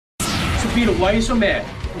Mr. Peter, why are you so mad?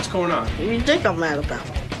 What's going on? What do you think I'm mad about?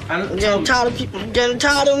 I'm getting tired of people, getting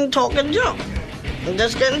tired of them talking junk. I'm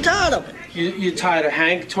just getting tired of it. You're tired of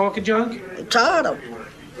Hank talking junk? I'm tired of it.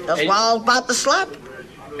 That's why I was about to slap him.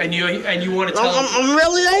 And you want to tell him? I'm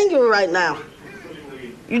really angry right now.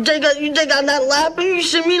 You think I'm not laughing? You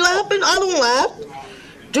see me laughing? I don't laugh.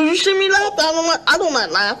 Do you see me laugh? I don't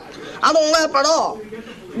laugh. I don't laugh at all.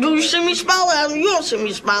 Do you see me smiling? You don't see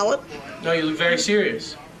me smiling. No, you look very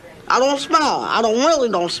serious. I don't smile. I really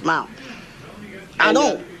don't smile. I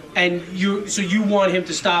don't. So you want him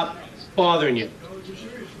to stop bothering you?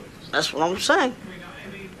 That's what I'm saying.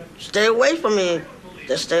 Stay away from me.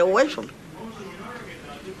 Just stay away from me.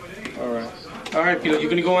 All right, Peter, you're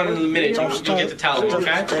gonna go on in a minute. You'll get the towel,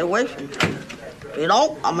 okay? Stay away from me. If you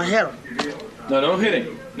don't, I'm gonna hit him. No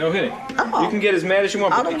hitting. No hitting. Oh. You can get as mad as you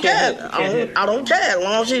want, but you can't hit. I don't care. As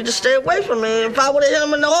long as he just stay away from me. If I would have hit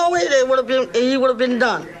him in the hallway, he would have been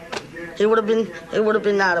done. He would have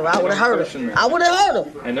been out of it. I would have hurt him. I would have hurt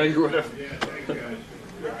him. I know you would have.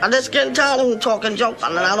 I'm just getting tired of him talking junk,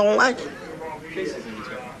 and I don't like it.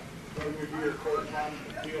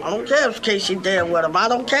 I don't care if Casey there with him. I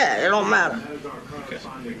don't care. It don't matter.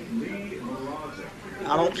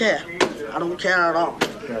 I don't care. I don't care at all.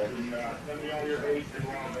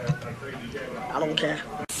 I don't care.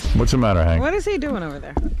 What's the matter, Hank? What is he doing over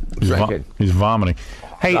there? He's vomiting.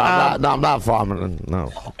 Hey, no, I'm not vomiting.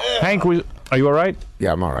 No. Hank, are you all right?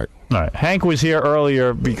 Yeah, I'm all right. All right. Hank was here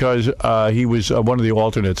earlier because he was one of the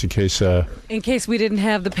alternates in case. In case we didn't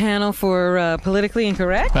have the panel for Politically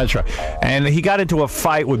Incorrect? That's right. And he got into a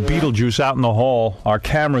fight with Beetlejuice out in the hall. Our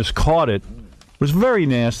cameras caught it. It was very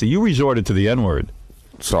nasty. You resorted to the N-word.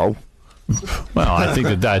 So? Well, I think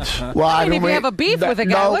that's... Well, I mean, if you have a beef with a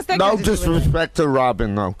guy, what's that No got to do with it? disrespect to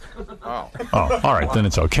Robin, no. Oh, all right. Then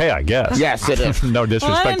it's okay, I guess. Yes, it is. No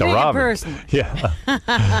disrespect to Robin. Yeah.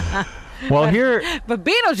 Well, but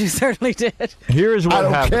Beetlejuice certainly did. Here is what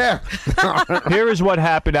happened. I don't care. Here is what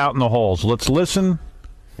happened out in the halls. Let's listen,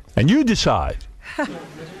 and you decide.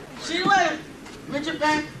 See you later, midget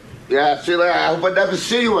man. Yeah, see you later. I hope I never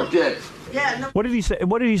see you again. Yeah. No. What did he say?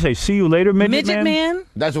 What did he say? See you later, midget man?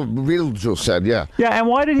 That's what Beetlejuice said. Yeah. Yeah, and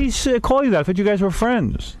why did he call you that? I thought you guys were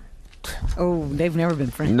friends. Oh, they've never been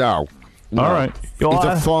friends. No. All right. He's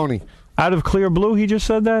a phony. Out of clear blue, he just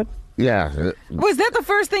said that? Yeah. Was that the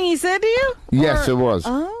first thing he said to you? Yes, it was.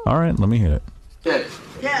 Oh. All right, let me hear it.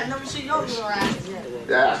 Yeah, never see your little ass yet.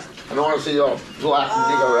 Yeah. I don't want to see your black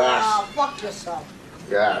nigger ass. Fuck yourself.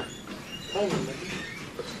 Yeah.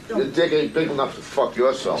 Your dick ain't big enough to fuck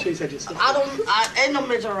yourself. I ain't no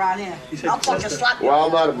midget around here. I'll fucking slap you. Well,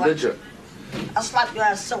 I'm not a midget. I'll slap your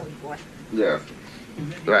ass silly, boy. Yeah.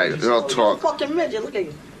 Right, you don't talk. Fucking midget, look at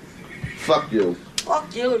you. Fuck you.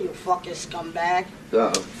 Fuck you, you fucking scumbag.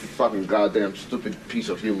 Fucking goddamn stupid piece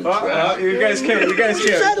of human trash. You guys can't. You can't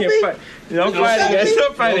fight. Don't fight, guys.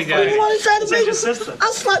 Don't fight, guys. You want to say to me?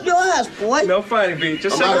 I'll slap your ass, boy. No fighting, B.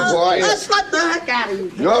 Just I'm not a boy. I'll slap the heck out of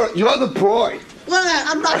you. You're the boy. Well,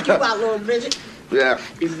 I'll knock you out, little midget. Yeah.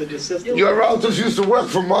 Your relatives used to work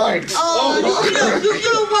for mine. Oh, you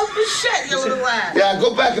don't work for shit, you little ass. Yeah,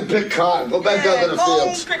 go back and pick cotton. Go back down to the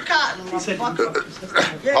fields. Go pick cotton, motherfucker.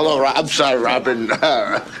 Hello, I'm sorry, Robin.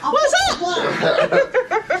 What's up?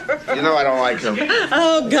 You know I don't like him.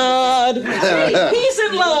 Oh, God. Peace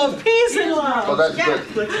and love. Peace and love. Oh, that's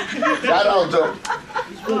good. That I'll do.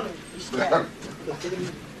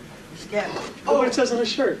 Oh, what it says on his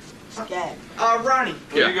shirt. Scared. Ronnie.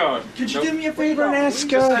 Where you going? Could you do me a favor and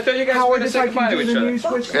ask I thought you guys were going to say goodbye to each other.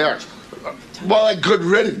 switch? Yeah. Well, like good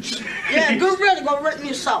riddance. Yeah, good ready. Go written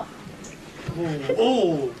yourself.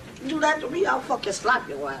 Oh. Do that to me, I'll fucking slap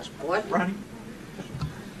your ass, boy. Ronnie.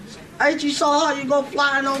 Ain't you saw her? You go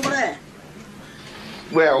flying over there.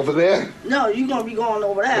 Where, over there? No, you gonna be going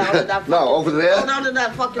over there. Under that No, over there? Under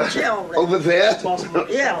that fucking chair over there. Over there?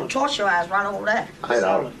 Yeah, I'll toss your ass right over there. I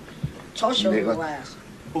know. Toss your Nigga. little ass.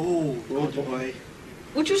 Oh, boy.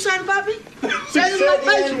 What you saying, Bobby? Say it in my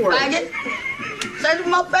face, you faggot. Say it in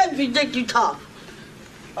my face if you think you tough.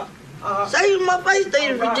 Say it in my face if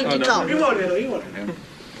you think you tough. He won't hit him.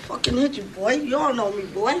 Fucking hit you, boy. You don't know me,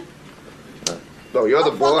 boy. No, you're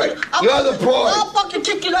the boy. You're the boy. I'll fucking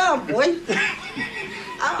kick you down, boy.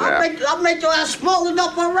 I'll make your ass small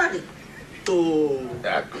enough already. Oh.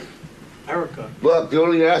 Yeah. Erica. Look, the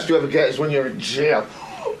only ass you ever get is when you're in jail.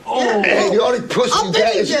 Oh. And the only pussy you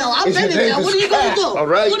get is I've been in jail. What are you gonna do? All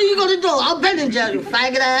right? What are you gonna do? I've been in jail, you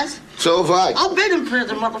faggot ass. So have I. I've been in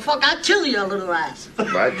prison, motherfucker. I'll kill you, little ass.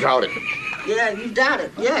 I doubt it. Yeah, you doubt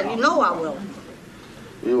it. Yeah, you know I will.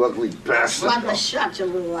 You ugly bastard. Slap the shot, you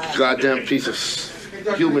little ass. Goddamn piece of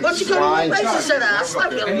human What you gonna swine. do? I said that. I'll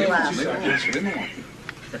slap your little ass.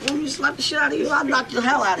 When you slap the shit out of you, I'll knock the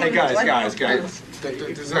hell out of you. Hey, guys.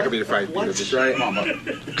 This is not going to be the fight. Beetlejuice, right?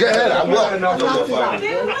 Go ahead, I will.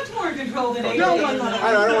 They're much more in control than you.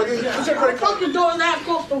 I don't want to. Fuck your door and ass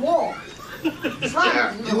off the wall.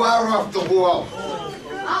 Yeah, you are off the wall.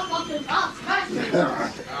 I'll smack you. All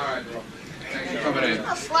right, bro. Thanks for coming in.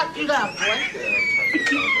 I'll slap you down, boy.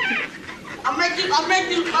 I'll make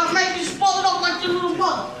you spoil it up like your little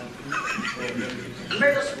brother.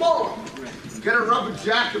 Make it spoil. Get a rubber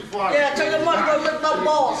jacket for him. Yeah, tell your mother go lift up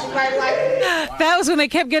balls. Right, like. That was when they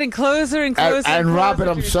kept getting closer and closer. And Robert,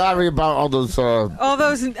 I'm sorry about all those. All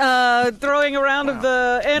those throwing around of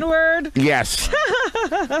the N-word. Yes.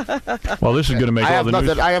 Well, this is going to make all the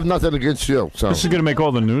news. I have nothing against you. So. This is going to make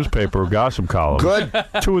all the newspaper gossip columns. Good.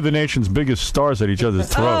 Two of the nation's biggest stars at each other's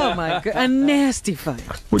throat. Oh my god, a nasty fight.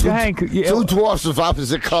 Would you, Hank? Two dwarfs of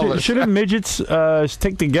opposite colors. Shouldn't midgets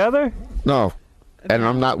stick together? No. And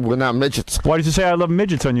we're not midgets. Why did you say I love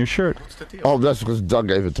midgets on your shirt? Oh, that's because Doug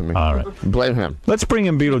gave it to me. All right. Blame him. Let's bring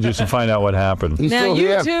in Beetlejuice and find out what happened. He's Now still you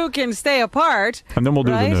here. two can stay apart. And then we'll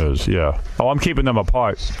do right? the news, yeah. Oh, I'm keeping them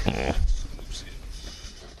apart.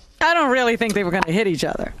 I don't really think they were going to hit each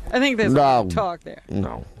other. I think there's No. talk there.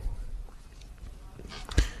 No.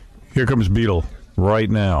 Here comes Beetle right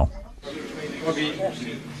now.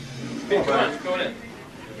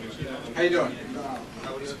 How you doing?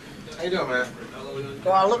 How you doing, man? Do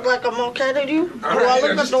I look like I'm okay to you? Do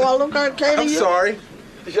I look okay to you? I'm sorry.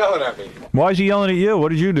 He's yelling at me. Why is he yelling at you? What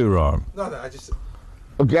did you do wrong? No, I just.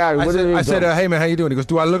 Oh, Gary, what did I said, hey, man, how you doing? He goes,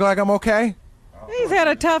 do I look like I'm okay? He's had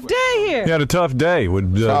a tough day here. He had a tough day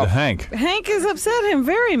with Hank. Hank has upset him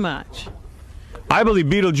very much. I believe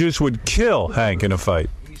Beetlejuice would kill Hank in a fight.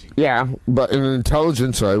 Yeah, but in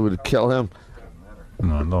intelligence, I would kill him.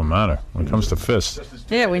 No, it don't matter. When it comes to fists.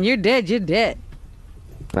 Yeah, when you're dead, you're dead.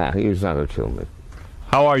 Nah, he was not going to kill me.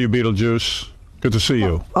 How are you, Beetlejuice? Good to see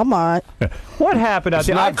you. I'm all right. What happened out It's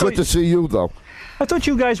there? not good to see you, though. I thought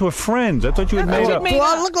you guys were friends. I thought you had made up. Do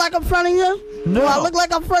I look like I'm friend of you? No. Do I look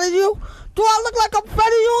like I'm friend of you? Do I look like I'm friend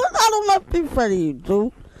of you? I don't want to be friend of you,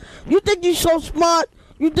 dude. You think you so smart?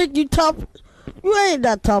 You think you tough? You ain't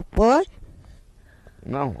that tough, boy.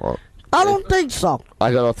 No. I don't think so.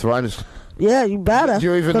 I got arthritis. Yeah, you better. Do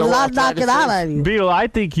you even know Because what I'll knock it arthritis out is? of you. Beetle, I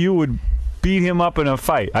think you would beat him up in a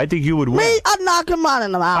fight. I think you would win. Me, I'll knock him out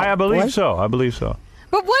in an hour. I believe boy. so. I believe so.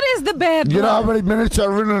 But what is the bad blood? You know how many minutes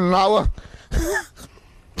are in an hour?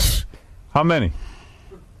 How many?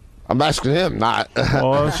 I'm asking him, not.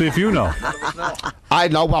 Well, let's see if you know. I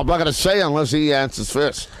know, but I'm not going to say unless he answers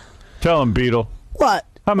first. Tell him, Beetle. What?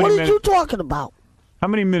 How many What are minutes? you talking about? How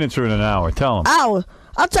many minutes are in an hour? Tell him. Hours?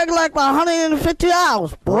 I'll take like 150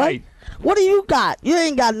 hours, boy. Right. What do you got? You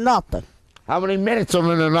ain't got nothing. How many minutes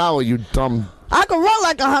are in an hour, you dumb... I can run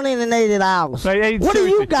like 180 hours. Hey, What do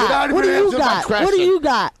you seriously. got? You're not What do even you answering my got? What do you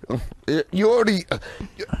got? You already...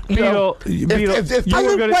 Beetle, Beetle, if you I were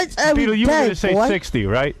lift gonna, weights every Beetle, you were day, going to say boy. 60,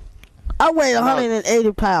 right? I weigh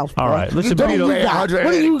 180 pounds. All boy. right, listen, What do Beetle. you got?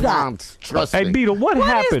 What do you got? Trust Hey, me. Beetle, what What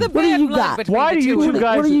is happened? the What do bad you blood got? between Why the do you two two of them?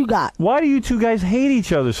 guys? What do you got? Why do you two guys hate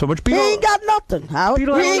each other so much? He Beetle, ain't got nothing, Howard.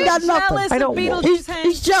 Beetle, He are ain't you got jealous nothing. I don't- of Beetlejuice, He's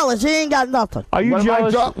Hank? jealous. He ain't got nothing. are you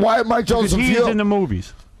jealous? Why am I jealous Because of he you? is in the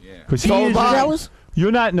movies. Because So he is. am I. Jealous?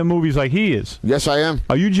 You're not in the movies like he is. Yes, I am.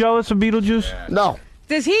 Are you jealous of Beetlejuice? No.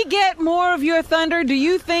 Does he get more of your thunder? Do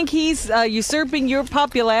you think he's usurping your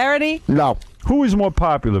popularity? No. Who is more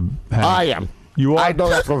popular? Hank? I am. You are. I know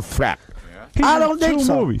that for a fact. He's I in don't think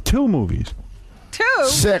so. Two movies. 2?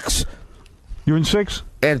 6. You're in 6.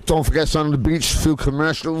 And don't forget Son of the Beach, few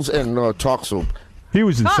commercials, and Talk Soup. He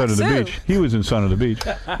was in Talk Son of the Soup. Beach. He was in Son of the Beach.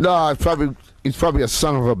 No, he's probably a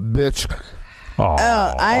son of a bitch. Oh,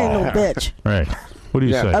 I ain't no bitch. right. What do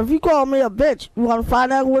you Yeah. say? If you call me a bitch, you want to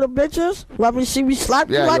find out what a bitch is? Want me to see me slap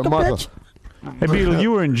you Yeah, like your a mother. bitch? Hey, Beetle,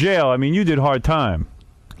 you were in jail. I mean, you did hard time,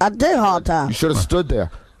 I did hard You time. should have stood there.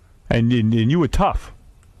 and you were tough.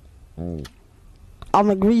 I'm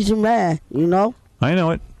a greasy man, you know? I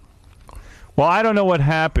know it. Well, I don't know what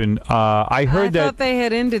happened. I heard I that. thought they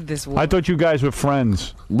had ended this war. I thought you guys were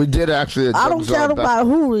friends. We did actually. I don't care about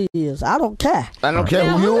who he is. I don't care. I don't care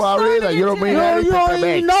Now, who you who's are starting either. You don't into- mean You anything don't to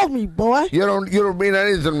me. even know me, boy. You don't mean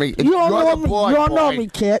anything to me. You don't You're know the me. boy, You don't know boy. me,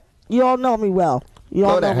 kid. You don't know me well. You Go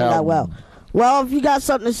don't to know me hell. that well. Well, if you got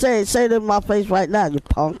something to say it in my face right now, you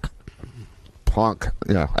punk. Punk.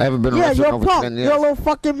 Yeah, I haven't been Yeah, arrested you're in a over punk. 10 years. You're a little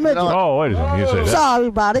fucking midget. No, Oh, wait a second. You say that. Sorry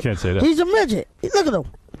about it. Can't say that. He's a midget. Look at him.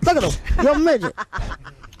 Look at him. You're a midget.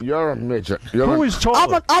 You're a midget. You're Who a, is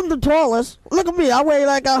taller? I'm the tallest. Look at me. I weigh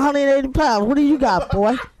like 180 pounds. What do you got,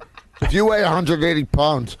 boy? If you weigh 180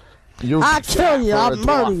 pounds, you. I'll kill you. I'll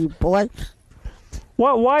murder you, boy.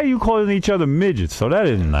 Why are you calling each other midgets? So that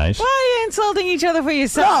isn't nice. Why insulting each other for your No,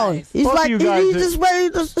 size. he's Both like you guys he's just ready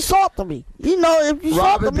to assault me. You know, if you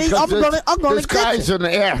assault me, I'm gonna This get you. guy's an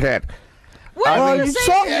airhead. What I are mean, you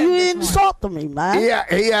saying? You didn't insult me, man.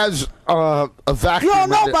 He has a vacuum. You don't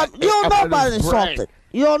know in about it- you don't know up in about his insulted. brain.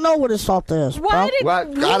 You don't know what insult is, bro. Why did What?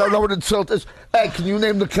 I don't know what insult is. Hey, can you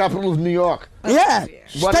name the capital of New York? Yeah,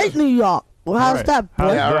 What state is- New York. Well, how's Right. that,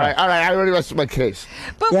 boy? Yeah, all right. I already rested my case.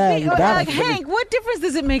 But Yeah, you got it. Hank, what difference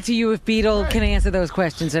does it make to you if Beetle can answer those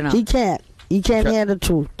questions or not? He can't. He can't handle the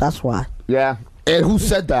truth. That's why. Yeah. And who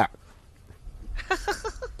said that?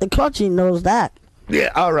 The country knows that. Yeah.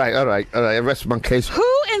 All right. I rested my case. Who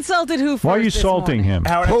insulted who first? Why are you this assaulting morning? him?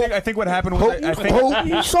 Howard, Who- I think what happened was I think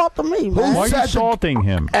You insulted me, man. Why are you said assaulting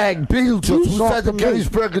him? Egg Beetlejuice. Who said the insulted me.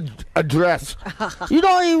 Gettysburg Address? You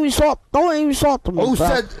don't even insult me. Who bro.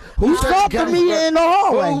 said? You Who said insulted me Gettysburg- in the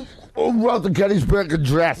hallway. Who wrote the Gettysburg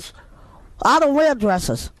Address? I don't wear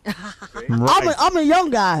dresses. Right. I'm a young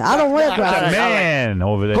guy. I don't wear That dresses. man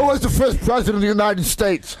over there. Who was the first president of the United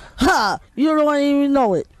States? Ha! You don't even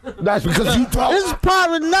know it. That's because you This is don't. part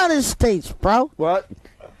of the United States, bro. What?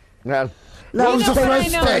 Yeah. No, What was the what I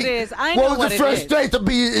first know state? it is. I What know was what the it first is. state to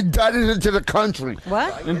be indicted into the country?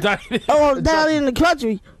 What? Oh, down in the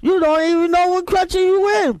country. You don't even know what country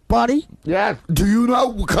you in, buddy. Yeah. Do you know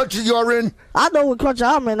what country you're in? I know what country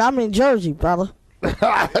I'm in. I'm in Jersey, brother.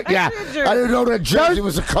 Yeah. I didn't know that Jersey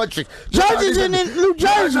was a country. Jersey's in New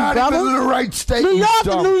Jersey, You're not brother. even in the right state. New you York,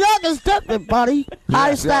 dumb. New York is different, buddy.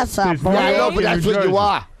 Highest stats out, It's bro. Yeah, I know, New but that's Jersey. what you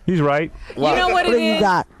are. He's right. You know what What it do you is?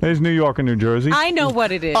 got? There's New York and New Jersey. I know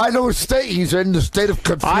what it is. I know what state he's in, the state of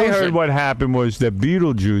confusion. I heard what happened was that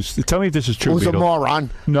Beetlejuice. Tell me if this is true. was a Beetle.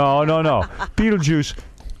 moron. No. Beetlejuice.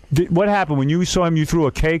 What happened when you saw him? You threw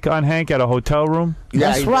a cake on Hank at a hotel room. Yeah,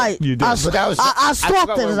 That's he- right. You did. I But that was- I I stalked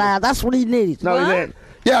forgot his what- ass. That's what he needs. No, he didn't.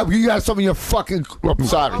 Yeah, but you got some of your fucking. I'm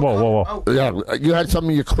sorry. Whoa. Yeah, you had some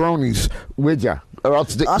of your cronies with you. Or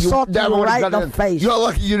else I saw you never would've right in got the face. You're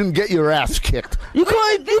lucky you didn't get your ass kicked. You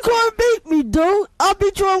couldn't beat me, dude. I'll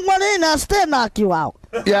beat you in one in. I'll still knock you out.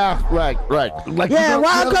 Yeah, right. Like, Yeah, you know-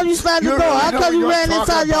 why come you slammed the you door? really How know come you what ran you're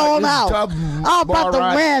inside talking your own about, house? you dumb I'm about to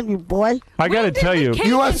moron. ram you, boy. I got to When did tell the you. cake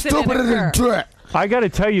You are incident stupider than occur? dirt. I got to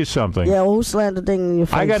tell you something. Yeah, who slammed the thing in your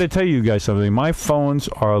face? I got to tell you guys something. My phones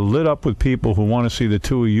are lit up with people who want to see the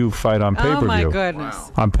two of you fight on pay-per-view. Oh my goodness.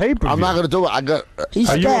 On pay-per-view. I'm not going to do it. I got. He's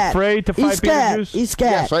Are scared. you afraid to He's fight scared. Beetlejuice? He's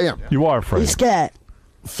scared. Yes, I am. You are afraid. He's scared.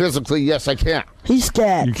 Physically, yes, I can. He's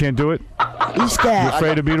scared. You can't do it? He's scared.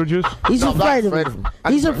 Afraid of Beetlejuice? He's No, I'm not afraid afraid of of me. him.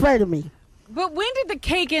 I'm He's afraid. afraid of me. But when did the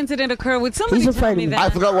cake incident occur? Would somebody He's tell afraid me of me. that? I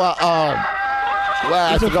forgot what.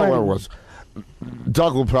 I He's forgot afraid what it of me. was.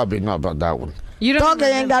 Doug will probably know about that one. You don't Dog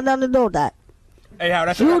ain't got nothing to do with that. Hey,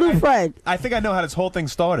 Howard, You're afraid. I think I know how this whole thing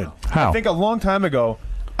started. How? I think a long time ago,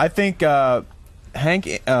 Hank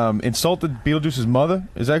insulted Beetlejuice's mother.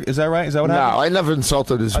 Is that right? Is that what No, happened? I never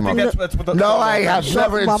insulted his I think mother. that's what the No, I have You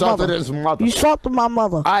never insulted my insulted mother. his mother. You insulted my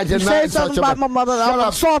mother. I did you not say insult something your about my mother. mother. Shut I'm gonna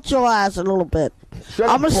up. assault your ass a little bit. Shut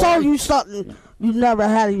I'm up, gonna show boy. you something you never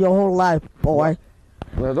had in your whole life, boy.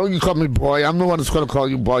 Well, don't you call me boy. I'm the one that's going to call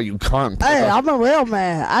you boy, you cunt. Hey, I'm a real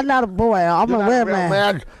man. I'm not a boy. I'm You're a not real a real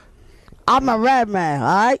man. I'm a red man, all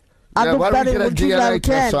right? I Yeah, do why better don't we than get a what you DNA never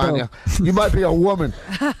can test on do. you? You might be a woman.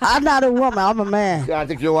 I'm not a woman. I'm a man. Yeah, I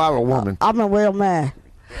think you are a woman. I'm a real man.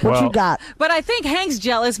 What Well- you got? But I think Hank's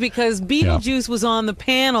jealous because Beetlejuice was on the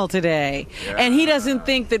panel today, and he doesn't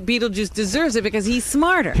think that Beetlejuice deserves it because he's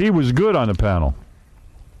smarter. He was good on the panel.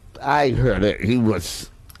 I heard it. He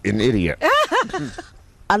was an idiot.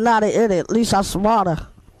 I'm not an idiot. At least I'm smarter.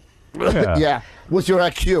 Yeah. Yeah. What's your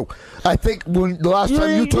IQ? I think when the last You time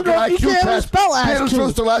you ain't- took you an don't- you IQ can't even test, spell IQ.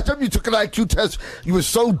 Beetlejuice, the last time you took an IQ test, you were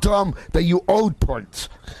so dumb that you owed points.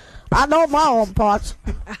 I know my own parts.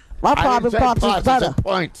 My I private didn't say parts is points, I better. said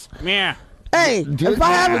points. Hey, Do if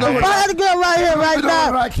I had a girl right here right You know now,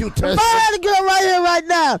 an IQ if test. I had a girl right here right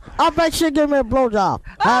now, I'll bet she'll give me a blowjob.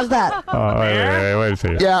 How's that? Wait a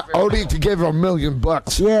second. Yeah, only to give her $1 million. Yeah.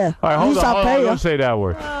 All right, At hold least on. I'll pay her. Don't say that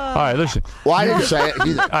word. All right, listen. Well, I didn't say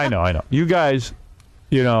it. I know. You guys,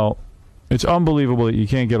 it's unbelievable that you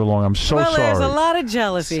can't get along. I'm so Well, there's a sorry. lot of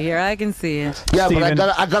jealousy here. I can see it. Yeah, but Steven.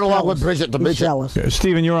 I got along with Bridget the He's midget. jealous.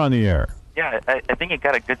 Steven, you're on the air. Yeah, I think you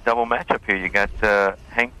got a good double matchup here. You got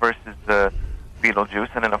Hank versus Beetlejuice,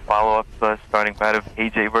 and then a follow-up starting bout of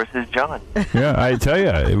AJ versus John. Yeah, I tell you,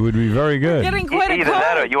 it would be very good. Getting quite a Either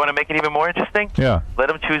that, or card. you want to make it even more interesting? Yeah. Let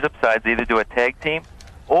them choose up sides. Either do a tag team,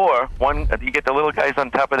 or one. You get the little guys on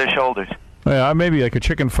top of their shoulders. Yeah, maybe like a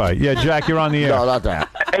chicken fight. Yeah, Jack, you're on the No, air. not that.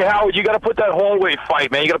 Hey, Howard, you got to put that hallway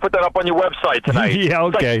fight, man. You got to put that up on your website tonight. Yeah,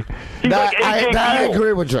 okay. He's like AJ I Gill.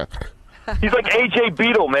 agree with you. He's like AJ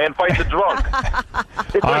Beetle, man, fights a drunk.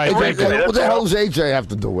 It's All right, like thank you. What the hell does AJ have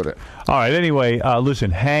to do with it? All right. Anyway,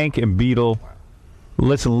 listen, Hank and Beetle.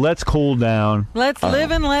 Listen, let's cool down. Let's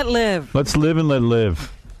live and let live. Let's live and let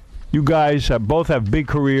live. You guys both have big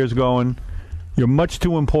careers going. You're much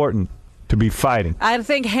too important to be fighting. I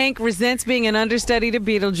think Hank resents being an understudy to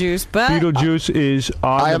Beetlejuice, but Beetlejuice is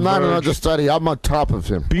on I am not an verge. understudy. I'm on top of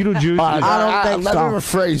him. Beetlejuice is I don't think Let so. me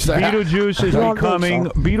rephrase that. Beetlejuice is I don't think becoming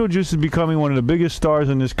so. Beetlejuice is becoming one of the biggest stars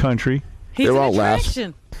in this country. he's It an won't last.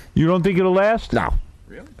 attraction. You don't think it'll last? No.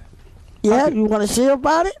 Yeah, you want to see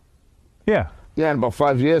about it? Yeah. Yeah, in about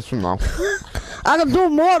 5 years from now. I can do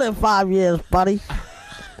more than 5 years, buddy.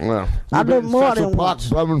 Well, I do more than once.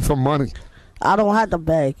 Bumming for money. I don't have to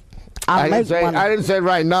beg. I make money. I didn't say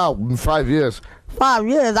right now. In 5 years. 5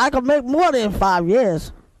 years. I can make more than 5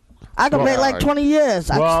 years. I can make like 20 years.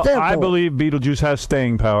 I Well, can still I do it. believe Beetlejuice has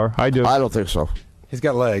staying power. I do. I don't think so. He's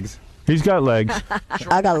got legs. He's got legs.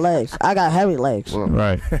 I got legs. I got heavy legs.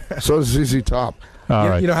 Right. So does ZZ Top. All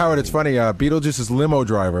right. You know, Howard, it's funny. Beetlejuice's limo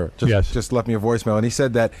driver just left me a voicemail, and he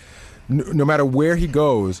said that no matter where he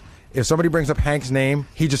goes, if somebody brings up Hank's name,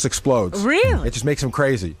 he just explodes. Really? It just makes him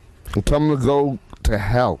crazy. Tell him to go to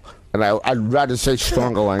hell. And I'd rather say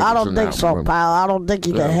stronger language. I don't than think that so, one. pal. I don't think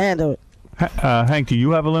you can handle it. Hank, do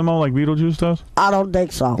you have a limo like Beetlejuice does? I don't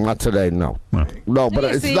think so. Not today, no. No, but You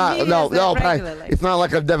it's see, not. he No, does no, that Hank, regularly. it's not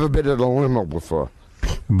like I've never been in a limo before.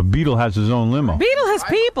 But Beetle has his own limo. Beetle has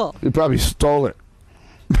people. You probably stole it.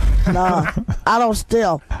 Nah, I don't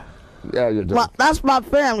steal. Yeah, you did. Well, that's my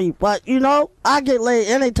family, but you know, I get laid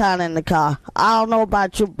anytime in the car. I don't know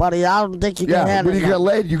about you, buddy. I don't think you can Yeah, handle when you that. get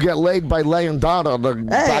laid, you get laid by laying down on the. Hey,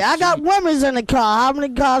 back I got seat. women's in the car. How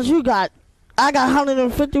many cars you got? I got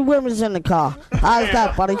 150 women's in the car. How's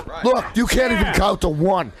that, buddy? Look, you can't even count to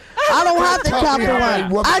one. I don't have to Tell count me the how many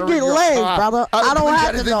one. women I are get in your laid, car. brother. I don't believe have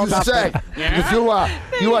to anything know you nothing. say. If you are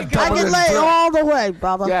I get doubling laid drunk. all the way,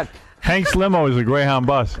 brother. Yeah. Hank's limo is a Greyhound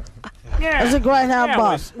bus. It's a Greyhound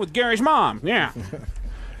bus. With Gary's mom, yeah.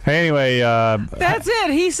 Hey, anyway, That's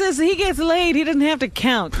it. He says he gets laid. He doesn't have to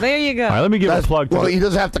count. There you go. all right, let me give a plug to Well, the- he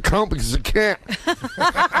doesn't have to count because he can't.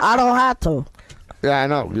 I don't have to. Yeah, I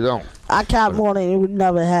know. You don't. I count more than you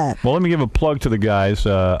never had. Well, let me give a plug to the guys.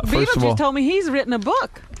 First of Beetlejuice all, told me he's written a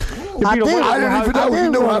book. I Beetle, did. I didn't even I know he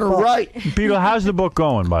did knew how to write a book. write. Beetle, how's the book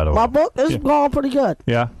going, by the way? My book is going pretty good.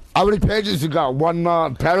 Yeah. How many pages you got? One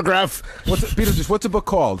paragraph? Beetlejuice, what's the book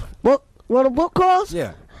called? What a book calls?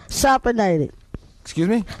 Yeah. Sapinated. Excuse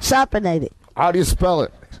me? Sapinated. How do you spell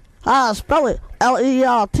it? Spell it.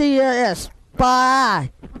 Lerts.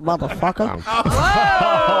 Bye, motherfucker.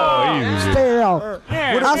 Oh, easy. Stay on.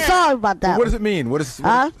 I'm sorry about that. What does it mean? What does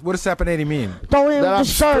sapinating mean? Don't even That I'm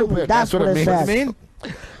disturb me. stupid. That's what it means. What does says. it mean?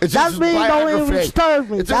 It's That just means don't even biography. disturb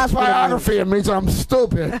me. It's That's just what it means. biography. It means I'm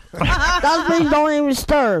stupid. That means don't even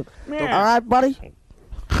disturb. All right, buddy?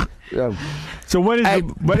 Yeah. So when is Hey, the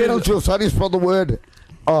when is, Beetlejuice, how do you spell the word?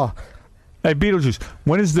 hey Beetlejuice?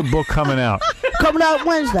 When is the book coming out? Coming out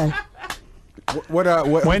Wednesday. What?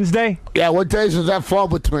 Wednesday? Yeah, what days does that fall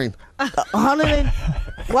between? 100 and...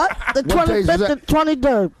 What? The What days is 25th that? and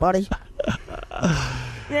 23rd, buddy.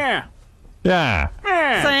 Yeah. Yeah.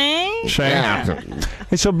 Sing. Shane. Yeah.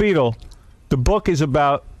 Hey, so Beetle, the book is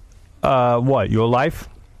about what? Your life?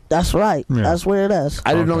 That's right. Yeah. That's where it is.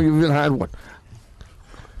 I didn't know you even had one.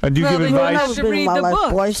 And do you Well, give then You've Advice? never To been in read my the life,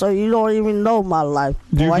 book. boy, so you don't even know my life,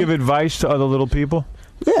 Do you boy. give advice to other little people?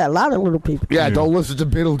 Yeah, a lot of little people. Yeah, don't listen to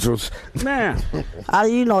Beetlejuice. Yeah. How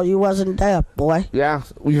do you know you wasn't there, boy? Yeah?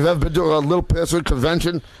 You've ever been to a little person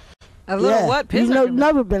convention? A little Yeah. what? You Pizza?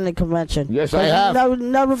 never been to convention. Yes, 'Cause I you have.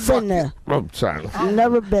 Never been there. Oh, sorry. You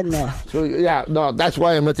never been there. So, yeah, no, that's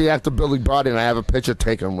why I'm at the actor Billy Body and I have a picture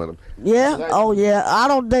taken with him. Yeah? Oh, yeah. I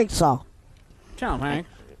don't think so. Tell him, Hank.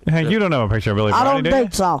 Hank, you don't know a picture of Billy I Body, don't do you?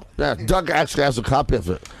 think so. Yeah, Doug actually has a copy of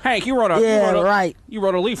it. Hank, you wrote a Yeah, right. You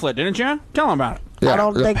wrote a leaflet, didn't you? Tell him about it. Yeah, I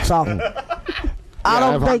don't yeah. think so. I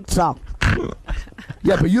don't I've- think so.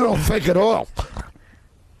 Yeah, but you don't think at all.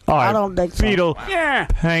 All right, I don't think so. Beetle, Yeah.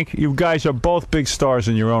 Hank, you guys are both big stars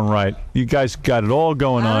in your own right. You guys got it all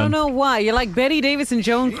going I on. don't know why. You're like Betty Davis and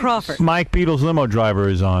Joan Crawford. Mike, Beetle's limo driver,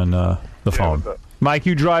 is on the phone. what's up? Mike,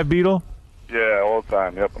 you drive Beetle? Yeah, all the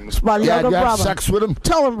time. Yep. It's my Yeah, younger you have brother. sex with him?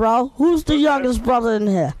 Tell him, bro. Who's the youngest brother in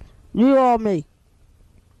here? You or me?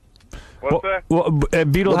 What's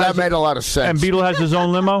that? Beetle Well, has, that made a lot of sense. and Beetle has his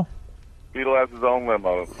own limo? Beetle has his own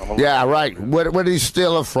limo. Yeah, right. Where did he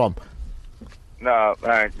steal it from? Nah,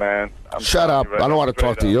 Hank, man. Shut up. I don't want to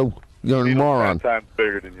talk to you. You're a Beetle's moron. 10 times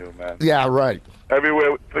bigger than you, man. Yeah, right.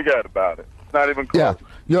 Everywhere, forget about it. It's not even close. Yeah,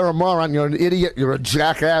 you're a moron. You're an idiot. You're a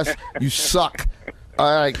jackass. You suck.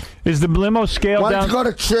 All right. Is the limo scaled Why down? don't you go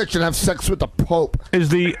to church and have sex with the Pope? Is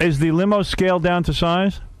the limo scaled down to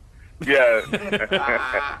size? Yeah.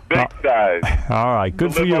 Big size. All right,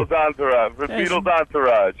 good for you. Limo's entourage. For Beatles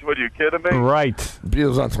entourage. What, are you kidding me? Right.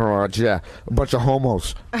 Beatles entourage, yeah. A bunch of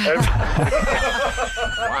homos. Wow.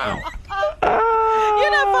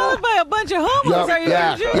 You're not followed by a bunch of homos, are you?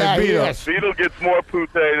 Yeah, Sure? yeah, Beetle gets more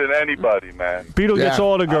pute than anybody, man. Beetle gets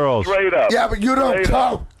all the girls. Straight up. Yeah, but you don't Straight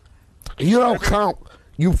count. You don't count.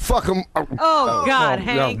 You fuck them. Oh, God,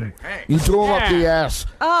 Hank. You throw them up the ass.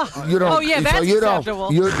 Oh, You don't. oh yeah, so that's you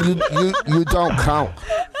acceptable. don't. You don't count.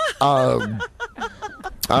 All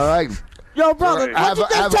right. Yo, brother, what you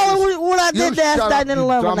just tell her what I did last night in the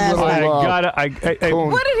limo last night?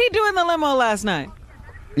 What did he do in the limo last night?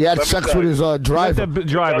 He had sex with his driver. Let the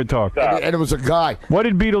driver talk. And it was a guy. What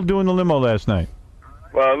did Beetle do in the limo last night?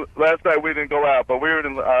 Well, last night we didn't go out, but we were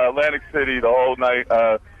in Atlantic City the whole night,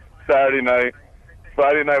 Saturday night.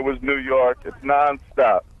 Friday night was New York. It's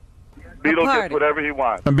nonstop. Beetle gets whatever he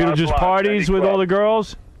wants. And Beetle just Carte blanche, parties any with club. all the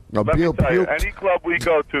girls? No, Let me tell you, any club we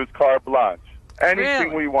go to is carte blanche.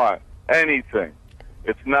 Anything we want. Anything.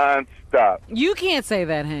 It's nonstop. You can't say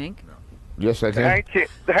that, Hank. Yes, I can.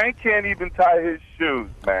 Hank can't even tie his shoes,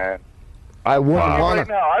 man. I wouldn't want Right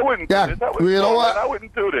to. now, I wouldn't do this. That was you know what? I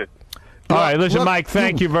wouldn't do this. All right, listen, Look, Mike,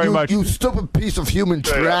 thank you very much. You stupid piece of human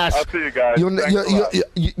Straight up. trash. I'll see you guys. Thanks a lot.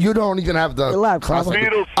 You don't even have the.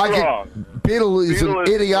 Beetle's strong. Beetle is Beetle an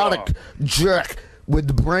is idiotic jerk with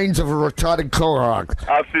the brains of a retarded cohort.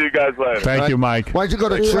 I'll see you guys later. Thank you, Mike. Why don't you go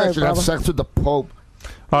to church and have sex with the Pope?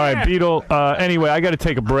 All right, Beetle. Anyway, I got to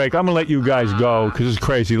take a break. I'm gonna let you guys go because it's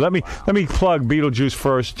crazy. Let me plug Beetlejuice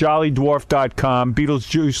first. JollyDwarf.com.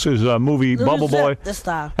 Beetlejuice's movie Bubble Boy, This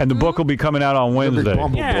time. and the book will be coming out on Wednesday.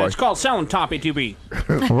 Yeah, it's called Selling Toppy to be.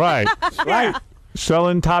 Right. Right.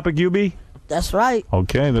 Selling Topic UB. That's right.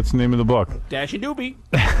 Okay, that's the name of the book. Dash and doobie.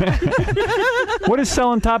 What is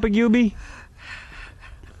Selling Topic UB?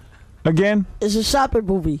 Again? It's a shopping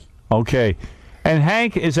movie. Okay. And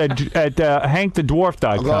Hank is at HankTheDwarf.com.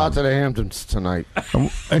 I'll go out to the Hamptons tonight.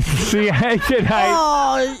 See, Hank did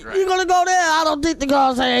Oh, you gonna go there? I don't think the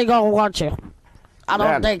girls ain't gonna want you. I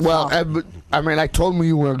don't think well, so. I mean, I told me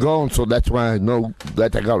you were going, so that's why I know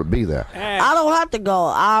that I got to be there. I don't have to go.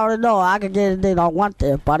 I already know. I can get anything I want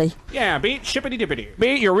there, buddy. Yeah, beat shippity dippity.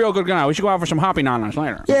 Beat, you're a real good guy. We should go out for some hopping on us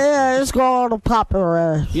later. Yeah, let's go on the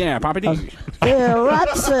popper. Yeah, Poppy D. Yeah,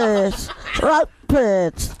 Rapsis.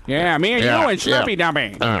 Rapids. Yeah, me and you and Slappy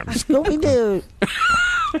Dumpy. Scooby-Doo.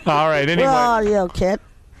 All right, anyway. Where are you, kid?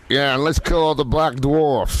 Yeah, and let's kill all the black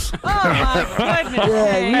dwarfs. Oh, my goodness.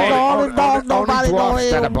 Yeah, you the only dog nobody dwarfs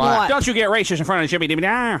that are don't black. want. Don't you get racist in front of Jimmy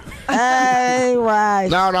Dimmy. Hey, right.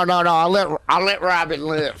 No. I'll let Robin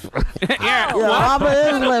live. Yeah, Yeah,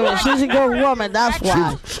 Robert is living. She's a good woman. That's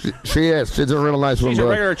why. She is. She's a real nice woman. She's a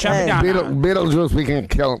regular champion. Beetlejuice, we can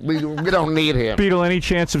kill him. We don't need him. Beetle, any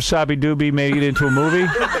chance of Sappy Doobie made it into a movie?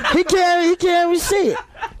 He can't even see it.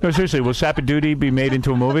 No, seriously, will Sappy Doobie be made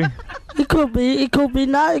into a movie? It could be. It could be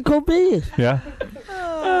not. It could be. Yeah?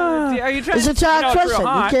 Are you trying It's a to... child it's real Christian. You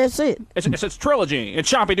hot. can't see it. It's a trilogy. It's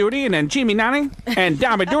Choppy Doody and then Jimmy Nanny and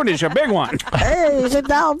Dammy Doody is a big one. Hey, it's a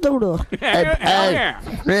down doodle. Hell yeah.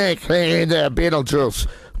 Hey there, Beetlejuice.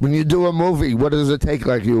 When you do a movie, what does it take?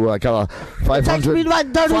 Like you, like 500? It takes me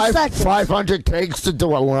like 30 seconds. 500 takes to do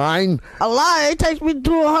a line? A lie. It takes me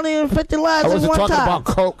through 150 lines I in wasn't one talking time. about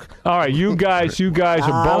coke. All right, you guys I are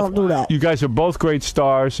don't do both that. you guys are both great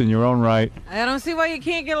stars in your own right. I don't see why you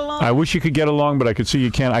can't get along. I wish you could get along, but I could see you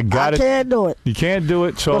can't. I got I it. can't do it You can't do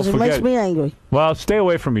it, so because it forget makes me angry. Well, stay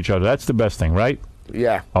away from each other. That's the best thing, right?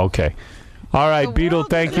 Yeah. Okay. All right, The Beetle, world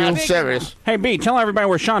thank is you. not I'm big serious. Hey, B, tell everybody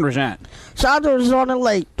where Chandra's at. Chandra's on the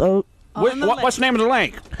lake, dude. What's the name of the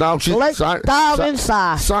lake? No, she's Lake down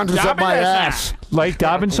inside. Sandra's up my Dobbin ass. Lake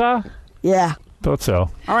Dobinsaw? Yeah. Thought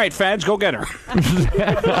so. All right, Fads, go get her.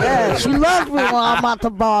 Yeah, she loves me when I'm at the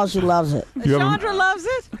bar. She loves it. You ever- Chandra loves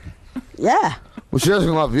it. Yeah. Well, she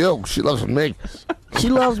doesn't love you. She loves me. She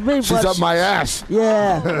loves me, She's but up my ass.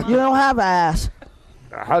 yeah, you don't have an ass.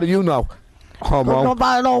 How do you know? 'Cause Homo.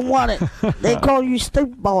 nobody don't want it. They call you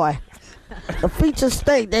stink boy. The feature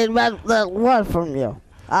state, they run from you.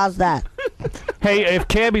 How's that? Hey, if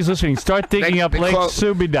Cabby's listening, start digging up they Lake call-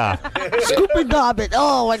 Subida. Scoopy Dobbin.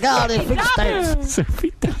 Oh my God, it fixed things.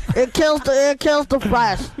 It kills the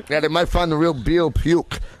flesh. Yeah, they might find the real Beal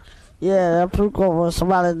puke. Yeah, that puke over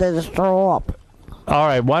somebody they just throw up. All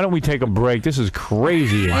right, why don't we take a break? This is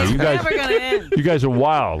crazy. You It's guys, never gonna end. you guys are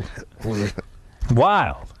wild.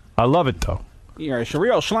 Wild. I love it though. You're a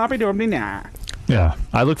surreal sloppy doody now. Yeah,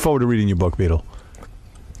 I look forward to reading your book, Beetle.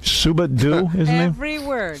 Subadu, isn't it? Every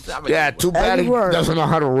word. Yeah, too bad he doesn't know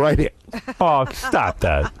how to write it. Oh, stop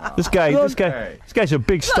that! This guy's a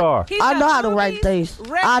big star. I know how to write things.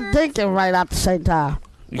 I think and write at the same time.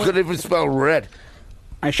 You couldn't even spell red.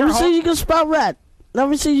 Let me see you can spell red. Let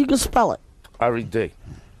me see you can spell it. R-E-D.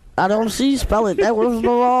 I don't see you spell it. That was the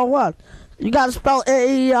wrong one. You got to spell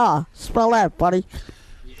A-E-R. Spell that, buddy.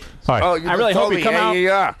 All right. Oh, you I really hope told you me come out.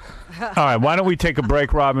 A-E-R. All right, why don't we take a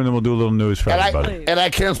break, Robin, and we'll do a little news for everybody. And I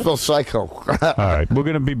can't spell psycho. All right, we're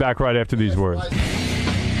going to be back right after these words.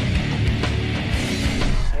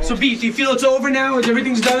 So, Pete, do you feel it's over now? Is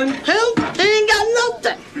everything's done? Him? He ain't got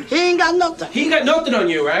nothing. He ain't got nothing. He ain't got nothing on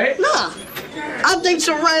you, right? Nah. I think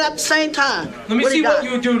so right at the same time. Let me see what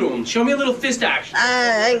you do to him. Show me a little fist action.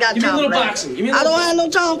 I ain't got Give me a time little for that. boxing. Give me a I little don't have no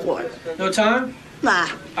time for it. No time? Nah.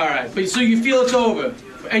 All right, but so you feel it's over,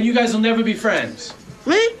 and you guys will never be friends?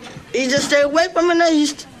 Me? He just stay away from me, and he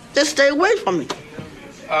just stay away from me.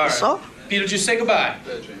 All right. So? Beetlejuice, say goodbye.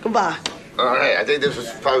 Goodbye. All right, I think this was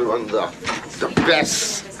probably one of the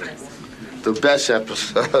best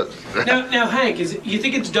episodes. Now, Hank, you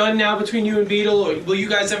think it's done now between you and Beetle, or will you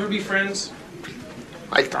guys ever be friends?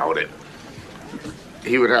 I doubt it.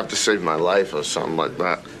 He would have to save my life or something like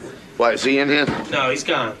that. Why, is he in here? No, he's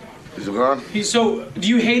gone. He's gone? So, do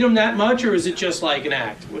you hate him that much, or is it just like an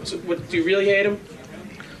act? What do you really hate him?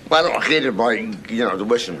 Well, I don't hate him like, to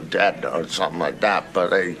wish him dead or something like that,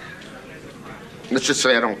 but let's just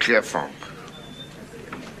say I don't care for him.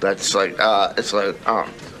 That's like, it's like,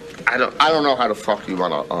 I don't know how the fuck you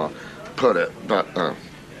want to put it, but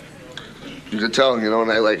you can tell, when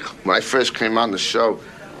I first came on the show,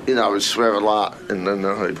 I would swear a lot, and then,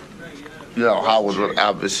 Howard would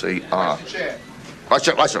obviously, watch it.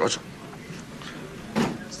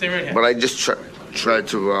 Stay right here. But I just tried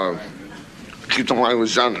to keep the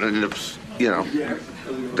language down, and it was,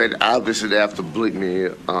 they'd obviously have to bleep me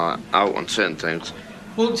out on certain things.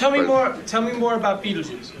 Well, tell me more about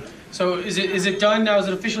Beetlejuice. So, is it done now? Is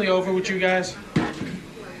it officially over with you guys?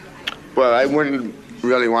 Well, I wouldn't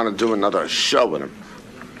really want to do another show with him.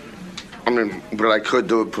 I mean, but I could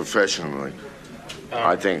do it professionally.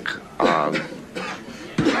 I think.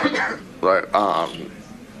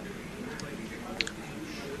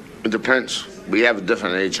 It depends. We have a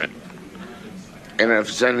different agent. And if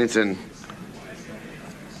it's anything,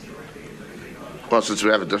 well, since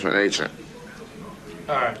we have a different agent.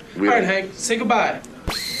 All right. All right, Hank, say goodbye.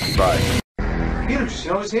 Bye. Beetlejuice,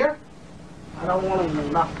 you know who's here? I don't want to know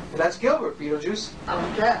nothing. That's Gilbert, Beetlejuice. I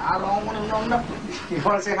don't care. I don't want to know nothing. You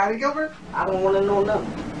want to say hi to Gilbert? I don't want to know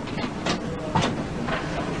nothing.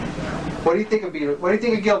 What do you think of Beetle? What do you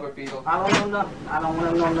think of Gilbert, Beetle? I don't know nothing. I don't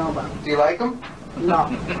want to know nobody. Do you like him? No.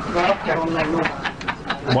 I don't know nobody.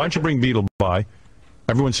 Why don't you bring Beetle by?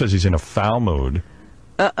 Everyone says he's in a foul mood.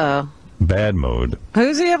 Uh-oh. Bad mood.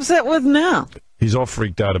 Who's he upset with now? He's all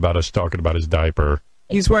freaked out about us talking about his diaper.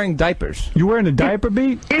 He's wearing diapers. You wearing a diaper,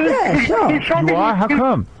 Beat? Yeah, sure. You are? How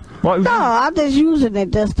come? Well, No, I'm just using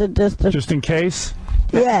it just in case?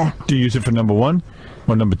 Yeah. Do you use it for number one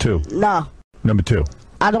or number two? No. Number two.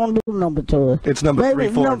 I don't do number two. It's number Maybe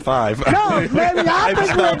 3, 4, and 5. No, maybe I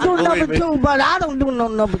think we'll do number two, but I don't do no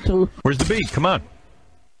number two. Where's the Beat? Come on.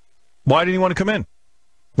 Why didn't he want to come in?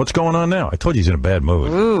 What's going on now? I told you he's in a bad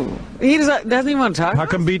mood. Ooh. He doesn't even want to talk. How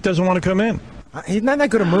come Beat doesn't want to come in? He's not in that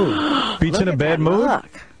good a mood. Beat's in a bad mood?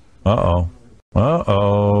 Uh-oh.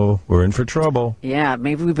 Uh-oh. We're in for trouble. Yeah,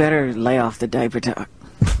 maybe we better lay off the diaper talk.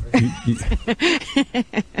 Hey,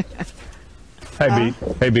 Beat.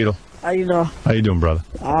 Hey, Beetle. How you doing? How you doing, brother?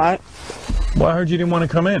 All right. Well, I heard you didn't want to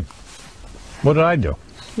come in. What did I do?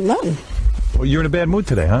 Nothing. Well, you're in a bad mood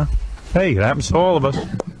today, huh? Hey, it happens to all of us.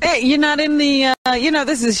 Hey, you're not in the,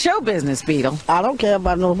 this is show business, Beetle. I don't care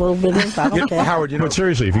about no little business. I don't care. Howard, But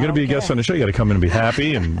seriously, if you're going to be a guest on the show, you got to come in and be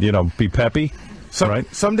happy and, be peppy. Right?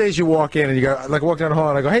 Some days you walk in and you go, like, walk down the hall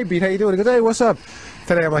and I go, hey, Beat, how you doing? He goes, hey, what's up?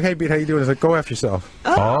 Today I'm like, hey, Beat, how you doing? He's like, go F yourself.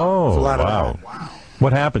 Oh, wow.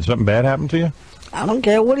 What happened? Something bad happened to you? I don't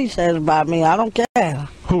care what he says about me. I don't care.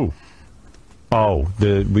 Who? Oh,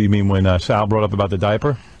 you mean when Sal brought up about the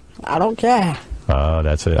diaper? I don't care.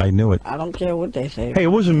 That's it. I knew it. I don't care what they say. Hey, it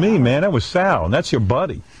wasn't me, man. That was Sal, and that's your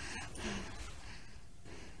buddy.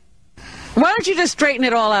 Why don't you just straighten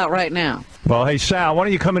it all out right now? Well, hey, Sal, why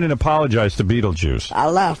don't you come in and apologize to Beetlejuice? I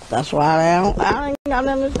left. That's why I ain't got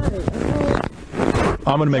nothing to say.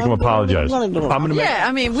 I'm going to make him apologize.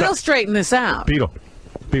 We'll straighten this out. Beetle,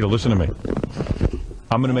 listen to me.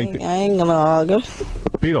 I'm going to make I ain't going to argue.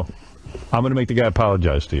 Beetle, I'm going to make the guy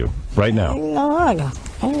apologize to you right now. I ain't going to argue.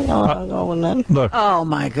 I ain't going to argue with nothing. Look. Oh,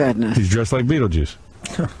 my goodness. He's dressed like Beetlejuice.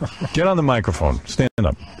 Get on the microphone. Stand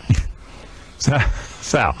up.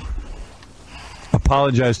 Sal,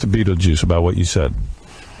 Apologize to Beetlejuice about what you said.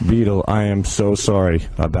 Beetle, I am so sorry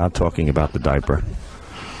about talking about the diaper.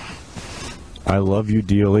 I love you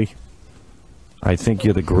dearly. I think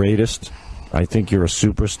you're the greatest. I think you're a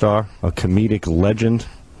superstar, a comedic legend.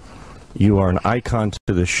 You are an icon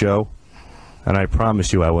to the show. And I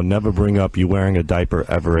promise you I will never bring up you wearing a diaper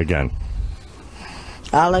ever again.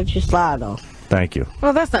 I'll let you slide, though. Thank you.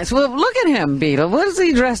 Well, that's nice. Well, look at him, Beetle. What is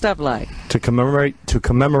he dressed up like? To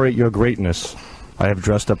commemorate your greatness, I have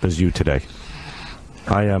dressed up as you today.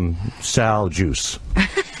 I am Sal Juice.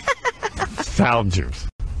 Sal Juice.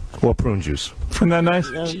 Or prune juice. Isn't that nice?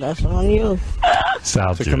 That's on you.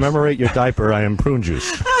 Sal To Juice. commemorate your diaper, I am prune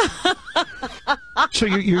juice. So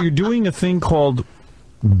you're doing a thing called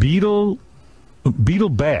Beetle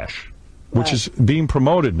Bash, which is being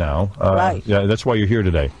promoted now. Right. Yeah, that's why you're here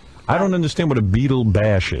today. I don't understand what a Beetle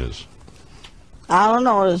Bash is. I don't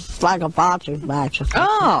know. It's like a boxing match.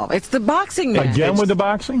 Oh, it's the boxing match. Again with the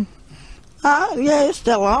boxing? Yeah, it's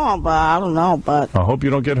still on, but I don't know. But I hope you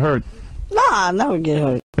don't get hurt. nah, I never get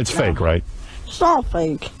hurt. It's fake, right? It's all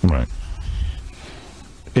fake. Right.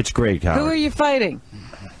 It's great, Howard. Who are you fighting?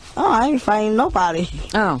 Oh, I ain't fighting nobody.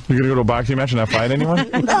 Oh. You're going to go to a boxing match and not fight anyone?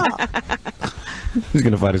 No. He's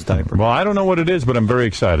going to fight his diaper. Well, I don't know what it is, but I'm very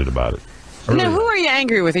excited about it. Now, who are you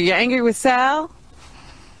angry with? Are you angry with Sal?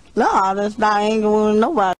 No, that's not angry with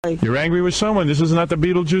nobody. You're angry with someone. This is not the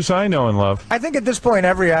Beetlejuice I know and love. I think at this point,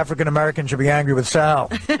 every African American should be angry with Sal.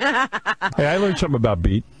 Hey, I learned something about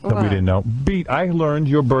Beat that What? we didn't know. Beat, I learned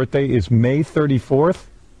your birthday is May 34th.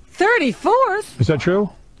 34th? Is that true?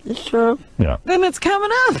 It's true. Yeah. Then it's coming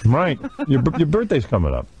up. Right. Your birthday's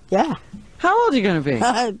coming up. Yeah. How old are you going to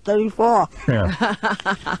be? 34. Yeah.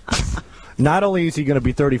 Not only is he going to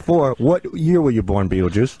be 34, what year were you born,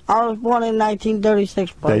 Beetlejuice? I was born in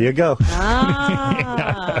 1936. There you go.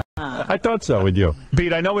 Ah. I thought so with you.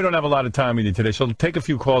 Pete, I know we don't have a lot of time with you today, so take a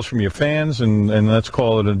few calls from your fans and let's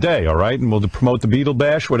call it a day, all right? And we'll promote the Beetle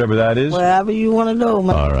Bash, whatever that is. Whatever you want to do,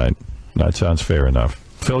 man. All right. That sounds fair enough.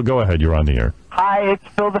 Phil, go ahead. You're on the air. Hi, it's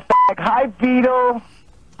Phil the Fag. Hi, Beetle.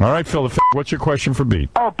 All right, Phil, what's your question for Beat?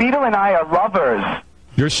 Oh, Beetle and I are lovers.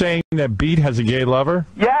 You're saying that Beat has a gay lover?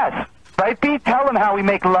 Yes. Right, Beat? Tell him how we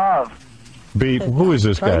make love. Beat, who is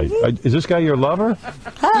this guy? Is this guy your lover?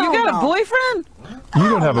 You got a boyfriend?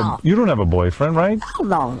 You don't have a boyfriend, right?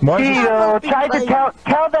 No. Why? Beetle, try to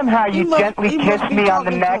tell them how you gently kissed me on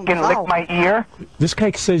the neck and licked my ear. This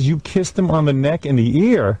guy says you kissed him on the neck and the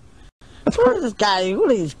ear. What is this guy?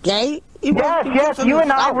 What is gay? Yes, you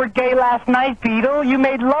and I were gay last night, Beetle. You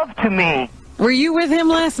made love to me. Were you with him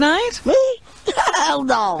last night? Me? Hell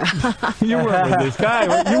no. You were with this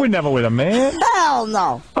guy. You were never with a man. Hell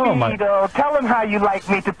no. Oh, my. Beetle, tell him how you like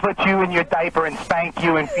me to put you in your diaper and spank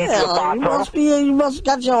you and feed you a bottle. You must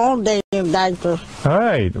got your own damn diaper. All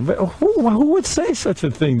right. Who would say such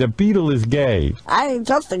a thing? That Beetle is gay. I ain't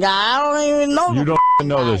touched the guy. I don't even know You don't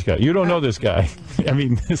know this guy. You don't know this guy. I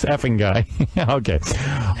mean, this effing guy. Okay.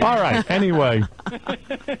 All right. Anyway.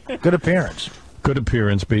 Good appearance. Good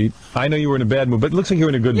appearance, Pete. I know you were in a bad mood, but it looks like you're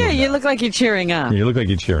in a good mood. Yeah, you look like you're cheering up. Yeah, you look like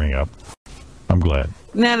you're cheering up. I'm glad.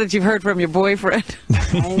 Now that you've heard from your boyfriend. I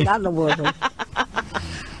ain't got no boyfriend.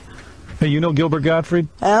 Hey, you know Gilbert Gottfried?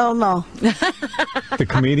 Hell no. The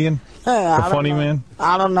comedian? The funny man?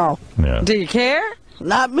 I don't know. Yeah. Do you care?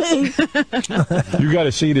 Not me. You got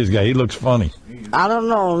to see this guy. He looks funny. I don't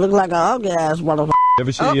know. Look like an ugly ass motherfucker.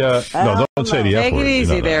 Ever see, no, don't say the F Take word. it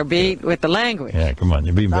easy No, no. there, Beat, with the language. Yeah, come on.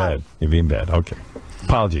 You're being bad. You're being bad. Okay.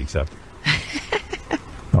 Apology accepted.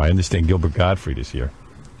 Oh, I understand Gilbert Gottfried is here.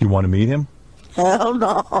 You want to meet him? Hell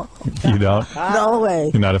no. You don't? No way.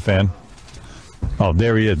 You're not a fan? Oh,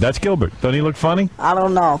 there he is. That's Gilbert. Doesn't he look funny? I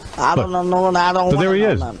don't know. I don't know. I don't So there he know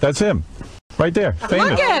is. nothing. That's him. Right there. Famous.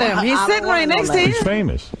 Look at him. He's sitting right next to you. He's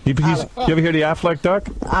famous. You ever hear the Affleck duck?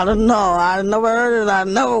 I don't know. I never heard it. I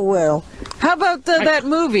never will. How about that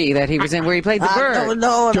movie that he was in where he played the bird? I never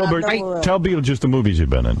know. Gilbert, tell Beetlejuice the movies you've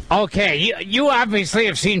been in. Okay, you obviously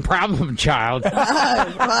have seen Problem Child. Ain't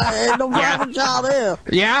no problem child here.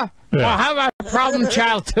 Yeah? Well, how about Problem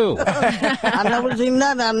Child 2? I never seen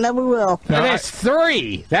that. I never will. There's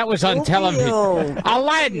 3. That was on television.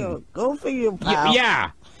 Aladdin. Go for you, pal.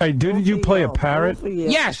 Yeah. Hey, didn't you play a parrot?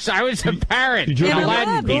 Yes, I was a parrot. Did you ever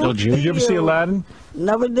Aladdin, Beetlejuice. Did you ever see Aladdin?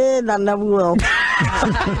 Never did. I never will.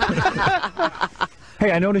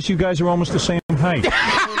 Hey, I noticed you guys are almost the same height.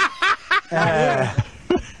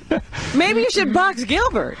 Maybe you should box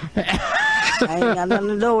Gilbert. I ain't got nothing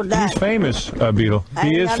to do with that. He's famous, Beetle. I He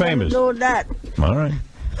ain't is got nothing famous. to do with that. All right. Did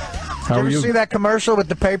How you are ever you? see that commercial with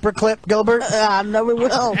the paperclip, Gilbert? I never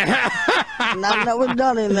will. And I've never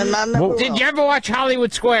done it, and I never Did you ever watch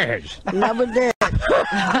Hollywood Squares? Never did.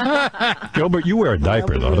 Gilbert, you wear a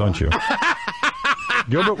diaper, though, don't you?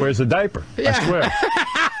 Gilbert wears a diaper. I swear.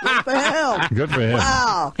 Good for him. Good for him.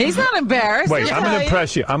 Wow. He's not embarrassed. Wait, I'm going to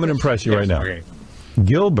impress you. I'm going to impress you right now.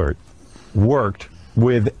 Gilbert worked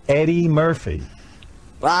with Eddie Murphy.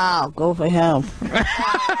 Wow, go for him.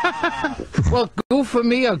 Well, goof for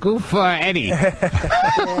me or goof for Eddie?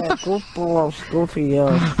 Yeah, goof balls, go for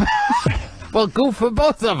you. Well, goof for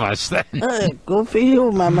both of us, then. Hey, go for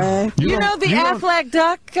you, my man. You know the Affleck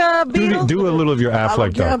duck, Beetle? Do a little of your I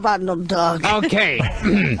Affleck don't care duck. about no dog. Okay.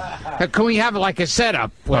 Can we have like a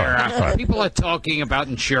setup where people are talking about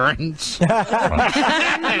insurance? You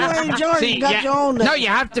ain't Jordan, you got your own. No, you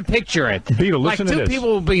have to picture it. Beetle, like listen to two this. people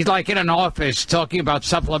will be like in an office talking about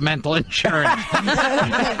supplemental insurance,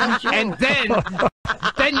 and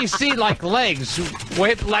then you see like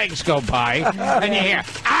with legs go by, and you hear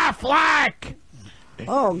Affleck.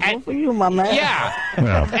 Oh, good for you, my man.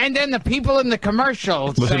 Yeah. And then the people in the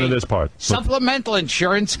commercials Listen say, to this part. Supplemental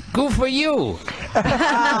insurance, good for you. Good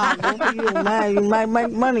for you, man. You might make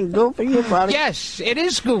money. Good for you, buddy. Yes, it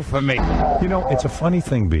is good for me. You know, it's a funny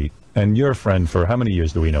thing, Beat, and you're a friend for how many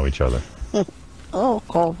years do we know each other? Oh,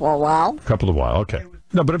 call for a while. A couple of while, okay.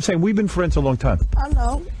 No, but I'm saying we've been friends a long time. I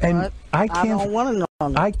know. And but I don't want to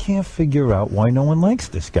know. I can't figure out why no one likes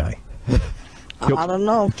this guy. I don't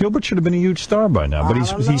know. Gilbert should have been a huge star by now, but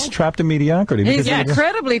he's trapped in mediocrity. He's because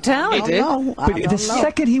incredibly talented. But the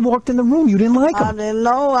second he walked in the room, you didn't like him. I didn't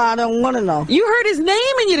know. I don't want to know. You heard his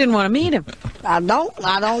name and you didn't want to meet him. I don't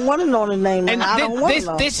want to know the name. And I don't want to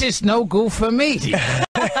know. this is no goof for me.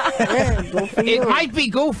 It might be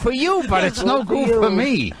goof for you, but it's no goof for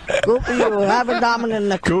me. Good for you. Have a dominant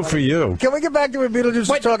neck. Good for you. Can we get back to what Beetlejuice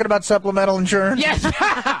was talking about supplemental insurance? Yes.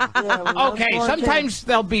 Okay, sometimes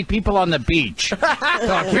there'll be people on the beach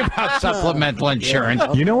talking about supplemental insurance.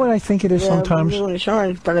 You know what I think it is sometimes?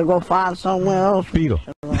 Insurance, better go find somewhere else. Beetle.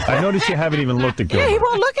 I notice you haven't even looked at Gilbert. Yeah, he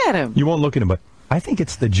won't look at him. You won't look at him, but I think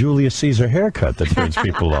it's the Julius Caesar haircut that turns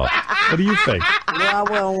people off. What do you think? Yeah, I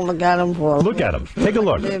won't look at him for. Look at him. Take a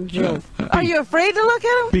look. Are you afraid to look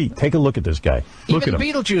at him? Beat, take a look at this guy. Look Even at him.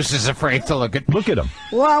 Beetlejuice is afraid to look at. Look at him.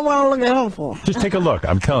 What I want to look at him for? Just take a look.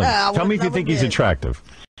 I'm telling you. Yeah, I Tell me if you never think he's did. attractive.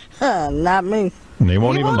 Not me. And you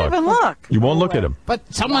won't even look. look. You won't look at him. But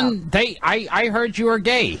I heard you were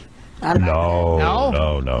gay. No.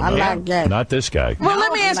 I'm not gay. Not this guy. Well,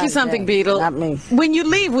 let me ask you something, Beetle. Not me. When you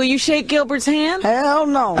leave, will you shake Gilbert's hand? Hell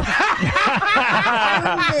no.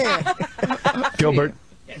 Gilbert,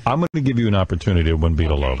 I'm going to give you an opportunity to win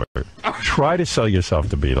Beetle over. Try to sell yourself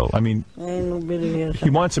to Beetle. I mean, Ain't no bit of here. he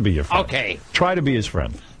wants to be your friend. Okay. Try to be his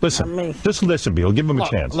friend. Listen. Not me. Just listen, Beetle. Give him a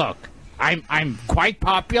chance. Look, I'm quite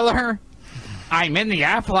popular. I'm in the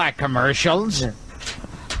Affleck commercials.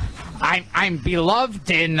 I'm beloved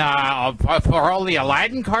in for all the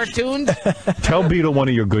Aladdin cartoons. Tell Beetle one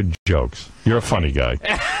of your good jokes. You're a funny guy.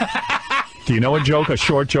 Do you know a joke, a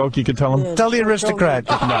short joke you could tell him? Tell the aristocrat.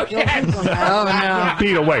 Oh, yes. Oh, no.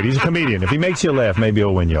 Beetle, wait. He's a comedian. If he makes you laugh, maybe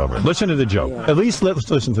he'll win you over. Listen to the joke. At least let's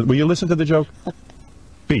listen to. Will you listen to the joke?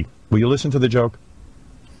 Beat, will you listen to the joke?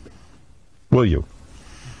 Will you?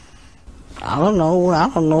 I don't know.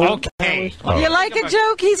 Okay. You like a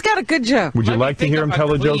joke? He's got a good joke. Would you like to hear him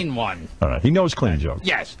tell a joke? Clean one. All right. He knows clean jokes.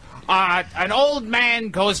 Yes. An old man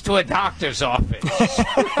goes to a doctor's office.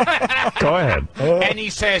 Go ahead. And he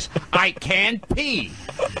says, I can't pee.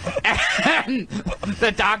 And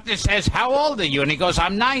the doctor says, how old are you? And he goes,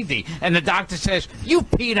 I'm 90. And the doctor says, you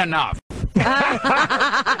peed enough.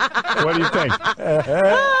 What do you think?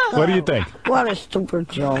 What do you think? What a stupid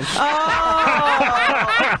joke.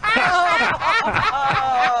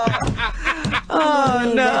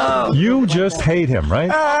 Oh, no. You just hate him, right?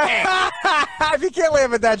 If you can't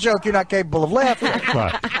laugh at that joke, you're not capable of laughing.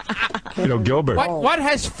 Right. You know, Gilbert. What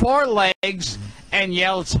has 4 legs and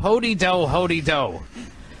yells hody-do, hody-do?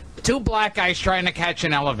 2 black guys trying to catch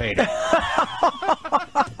an elevator.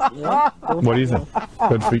 What do you think?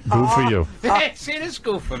 Good for you. Yes, it is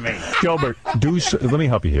good for me. Gilbert, let me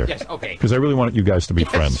help you here. Yes, okay. Because I really want you guys to be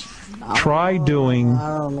friends. Try doing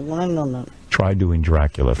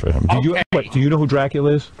Dracula for him. Do you know who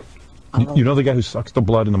Dracula is? You know the guy who sucks the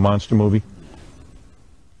blood in the monster movie?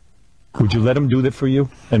 Would you let him do that for you,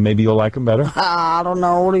 and maybe you'll like him better? I don't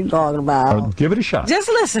know what he's talking about. Give it a shot. Just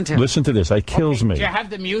listen to him. Listen to this. It kills me. Do you have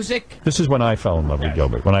the music? This is when I fell in love with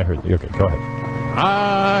Gilbert. When I heard. Okay, go ahead.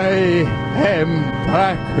 I am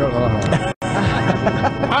Dracula.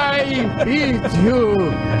 I bid you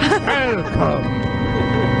welcome.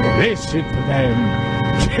 Listen to them.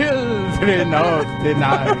 Children. country knows the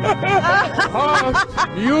night.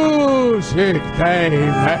 Music, baby.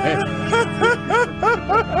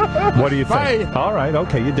 What do you think? All right,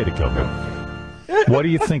 okay, you did it, Gilbert. What do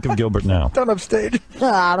you think of Gilbert now? Done upstage.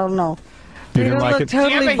 I don't know. You didn't like it? Do you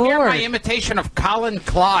ever hear my imitation of Colin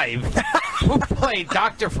Clive, who played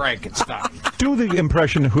Dr. Frankenstein? Do the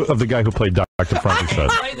impression of the guy who played Dr. Frankenstein.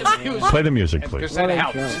 Play the music, please. Because that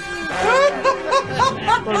helps.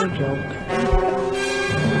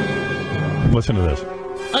 Listen to this.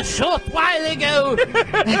 A short while ago,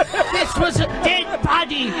 this was a dead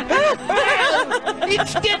body. Now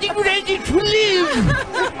it's getting ready to live.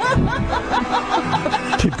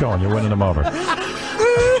 Keep going. You're winning them over.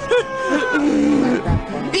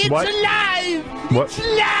 It's What? alive. What? It's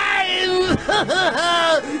alive.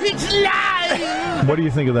 It's alive. What do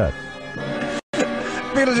you think of that?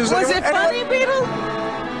 Beetlejuice. Was it funny, Beetle?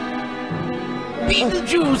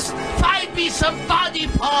 Beetlejuice, find me some body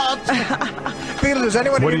parts. Beetlejuice,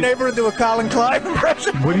 anyone in your neighborhood do a Colin Clive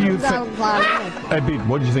impression? What do you think? Hey, Pete,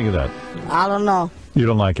 what did you think of that? I don't know. You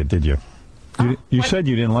don't like it, did you? You said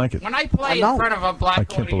you didn't like it. When I play in front of a black I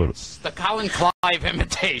can't believe audience, the Colin Clive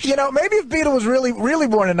imitation. You know, maybe if Beetle was really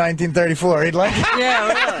born in 1934, he'd like it. Yeah,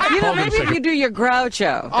 really. You know, Hold on a maybe if second. you do your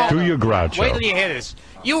Groucho. Do your Groucho. Wait till you hear this.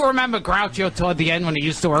 You remember Groucho toward the end when he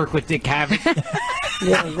used to work with Dick Cavett?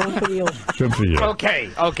 Yeah, good for you. Good for you.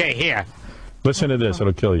 Okay, here. Listen to this.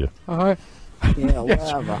 It'll kill you. Yeah,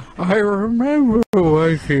 whatever. I remember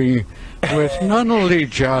working with Nunnally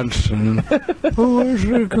Johnson, who was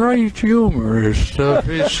a great humorist of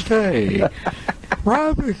his day.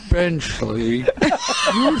 Robert Benchley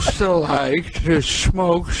used to like to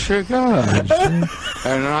smoke cigars, and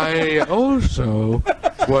I also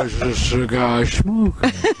was a cigar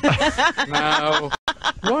smoker. Now,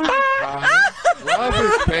 one time,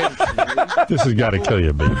 Robert Benchley... This has got to kill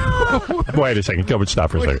you, Beetle. Wait a second. Gilbert,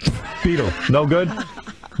 stop for a second. Beetle, no good?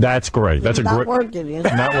 That's great. That's a Not great... working, is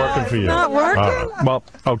it? Not working for you. Not working? All right. Well,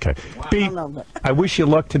 okay. Pete, I wish you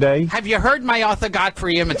luck today. Have you heard my Arthur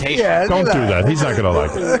Godfrey imitation? Yeah, Don't do that. He's not going to like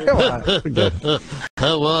it. Come on.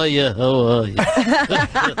 How are you? How are you?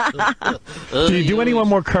 Do you do anyone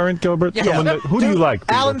more current, Gilbert? Yeah. Someone who do you like?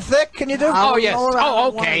 Peter? Alan Thicke, can you do? Oh, yes. know what I Oh,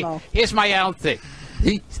 wanna okay. know. Here's my Alan Thicke.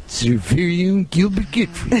 It's Reverian Gilbert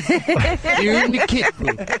Gottfried. Here in the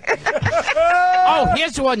kitchen. Oh,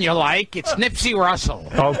 here's one you like. It's Nipsey Russell.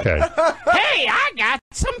 Okay. Hey, I got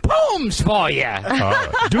some poems for you. All right.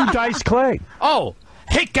 Do Dice Clay. Oh,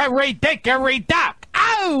 hickory dickory dock.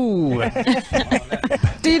 Oh!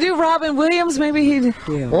 Do you do Robin Williams? Maybe he'd.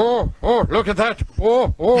 Oh, look at that.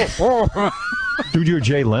 Oh. Do your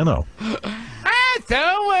Jay Leno.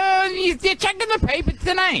 So, you're checking the paper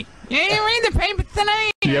tonight. You read the paper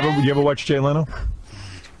tonight. You ever watch Jay Leno?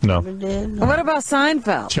 No. What about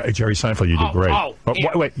Seinfeld? Jerry Seinfeld, you did great.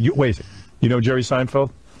 yeah. Wait. You know Jerry Seinfeld?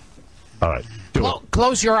 All right. Do it.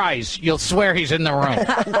 Close your eyes. You'll swear he's in the room.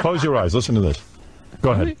 Close your eyes. Listen to this.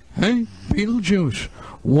 Go ahead. Hey, Beetlejuice.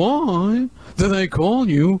 Why do they call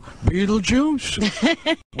you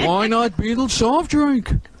Beetlejuice? Why not Beetle soft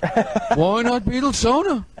drink? Why not Beetle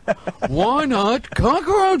soda? Why not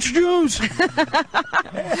cockroach juice?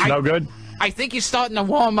 No good? I think he's starting to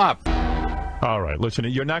warm up. All right. Listen,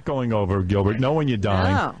 you're not going over, Gilbert. No one you're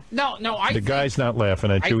dying. No. The guy's not laughing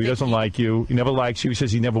at you. He doesn't like you. He never likes you. He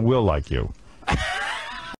says he never will like you.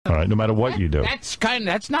 All right, no matter what you do.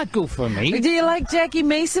 That's not good for me. Do you like Jackie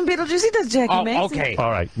Mason, Beetlejuice? He does Jackie Mason. Okay. All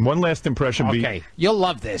right, one last impression. Okay, you'll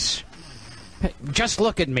love this. Just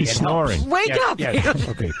look at me. He's snoring. Wake up. Yes.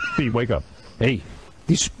 Okay, Pete, wake up. Hey,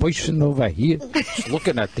 this person over here is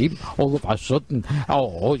looking at him. All of a sudden,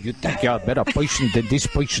 you think you're a better person than this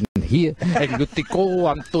person here, and you think,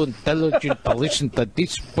 I'm too intelligent to listen to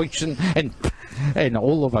this person, and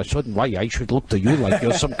all of a sudden, why I should look to you like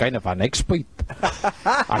you're some kind of an expert?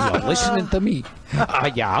 Are you listening to me? Are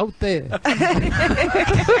you out there?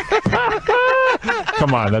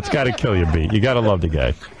 Come on, that's got to kill you, Pete. You got to love the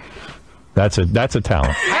guy. That's a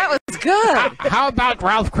talent. That was good. How about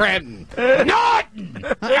Ralph Cramton? Norton!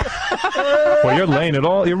 Well, you're laying it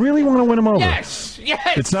all. You really want to win him over? Yes.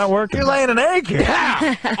 It's not working. You're laying an egg here.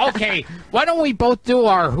 Yeah. Okay. Why don't we both do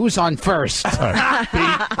our Who's on First? All right.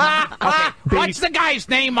 Okay. What's the guy's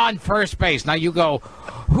name on first base? Now you go,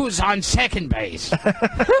 who's on second base? All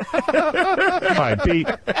right, Pete,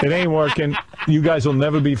 it ain't working. You guys will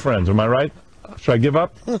never be friends. Am I right? Should I give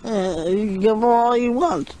up? You can give her all you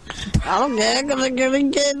want. I don't care, because I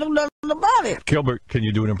can't do nothing about it. Gilbert, can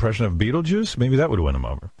you do an impression of Beetlejuice? Maybe that would win him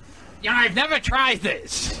over. You know, I've never tried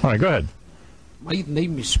this. All right, go ahead. My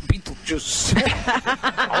name is Beetlejuice.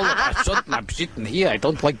 All of a sudden, I'm sitting here. I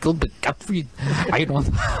don't like Gilbert Gottfried. I don't.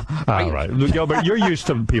 All right, Gilbert, you're used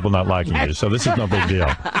to people not liking you, so this is no big deal.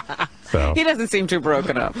 So. He doesn't seem too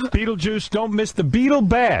broken up. Beetlejuice, don't miss the Beetle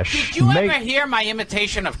Bash. Did you ever hear my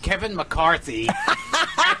imitation of Kevin McCarthy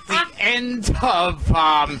at the end of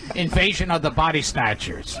Invasion of the Body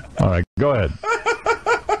Snatchers? All right, go ahead.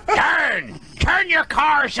 Turn your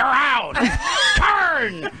cars around!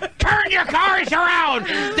 Turn your cars around!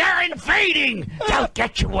 They're invading! They'll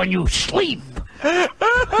get you when you sleep!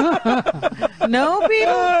 No,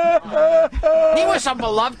 Beetle? He was a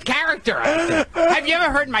beloved character out there. Have you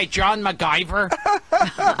ever heard my John MacGyver?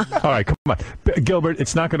 All right, come on. Gilbert,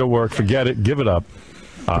 it's not going to work. Forget it. Give it up.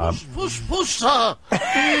 Push,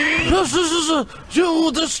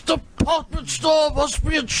 this department store must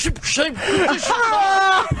be in ship-shape condition.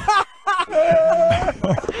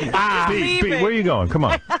 Beat, where are you going? Come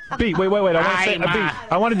on. Beat, wait.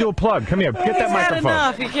 I want to do a plug. Come here. Get that microphone.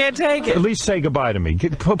 Enough. You can't take it. At least say goodbye to me.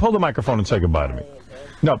 Pull the microphone and say goodbye to me.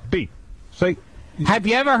 No, Beat. Say. Have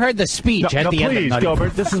you ever heard the speech at the end of please,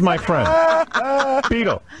 Gilbert. This is my friend.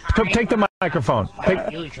 Beetle, take the microphone.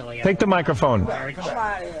 Take the microphone.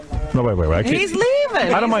 No, wait. I can't. He's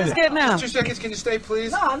leaving. I don't mind. Just getting out. 2 seconds, can you stay,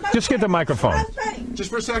 please? No, I'm not. Just get the microphone.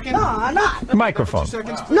 Just for a second? No, I'm not. Microphone. 2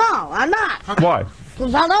 seconds. No, I'm not. Why?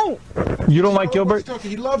 Because I don't. You don't like Gilbert?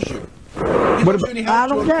 He loves you. What about? I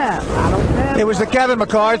don't care. It was the Kevin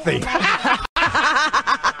McCarthy.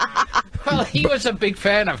 Well, he was a big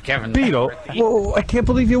fan of Kevin. Beetle, whoa, I can't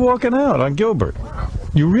believe you're walking out on Gilbert.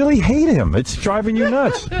 You really hate him. It's driving you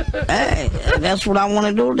nuts. Hey, that's what I want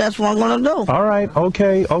to do. That's what I'm going to do. All right,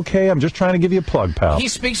 okay. I'm just trying to give you a plug, pal. He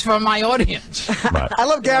speaks for my audience. Right. I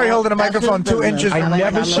love Gary holding a microphone 2 inches. I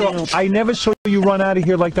never saw you run out of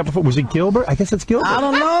here like that before. Was it Gilbert? I guess it's Gilbert. I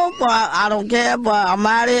don't know, but I don't care. But I'm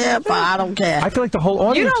out of here, but I don't care. I feel like the whole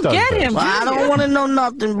audience You don't does get this. him. But I don't want to know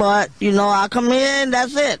nothing. But I come in.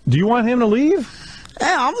 That's it. Do you want him to leave?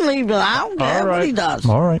 Yeah, I'm leaving. I don't care what he does.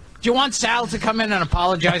 All right. Do you want Sal to come in and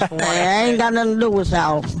apologize for what I ain't got nothing to do with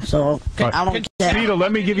Sal, so I don't care. Beetle,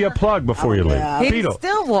 let me give you a plug before you leave. He's Beetle,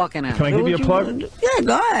 still walking out. can I give you a plug? Yeah,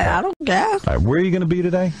 go ahead. I don't care. All right, where are you going to be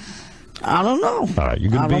today? I don't know. All right,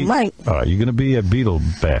 you're going to be. Might. All right, you're going to be at Beetle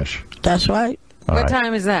Bash. That's right. What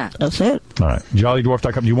time is that? That's it. All right,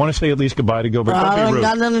 JollyDwarf.com. Do you want to say at least goodbye to Gilbert? Don't I be ain't rude.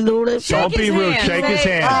 got nothing to do with it. Don't be rude. Shake his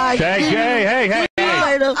hand. Hey. Shake his hand.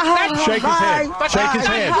 Shake his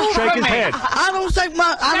hand. Shake his hand. I don't shake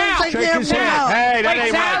Shake his hand. Hey, that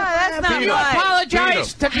ain't right. That's not You right.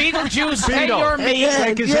 apologize to Beetlejuice. Say you're me.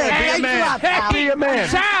 Shake his hand. Be a man. Be a man.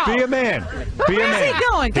 Sal. Be a man. Be a Where's man. he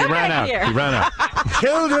going? Come ran back out. here. He ran out.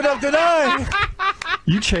 Children of the night.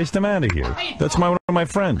 You chased him out of here. That's one of my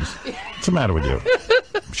friends. What's the matter with you?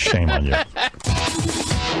 Shame on you.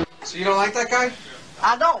 So you don't like that guy?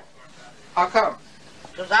 I don't. How come?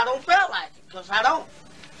 Because I don't feel like it. Because I don't.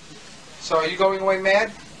 So are you going away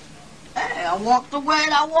mad? Hey, I walked away.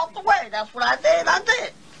 That's what I did.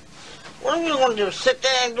 What are you going to do? Sit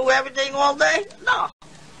there and do everything all day? No.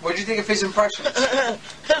 What did you think of his impressions?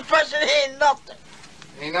 His impression ain't nothing.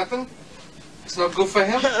 Ain't nothing? It's no good for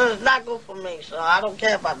him? It's not good for me, so I don't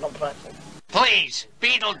care about no impression. Please,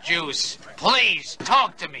 Beetlejuice, please,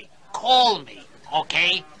 talk to me. Call me,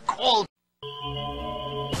 okay? Call me.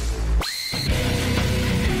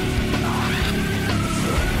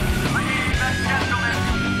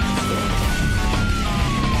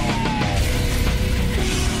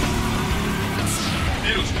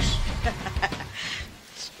 Beetlejuice.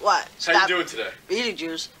 What? How you doing today?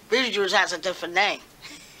 Beetlejuice. Beetlejuice has a different name.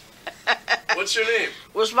 What's your name?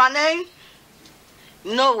 What's my name?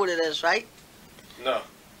 You know what it is, right? No.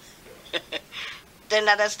 Didn't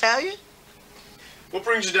I just tell you? What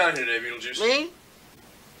brings you down here today, Beetlejuice? Me?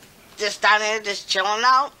 Just down here, just chilling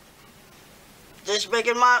out. Just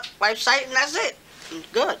making my website, and that's it.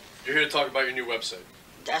 Good. You're here to talk about your new website.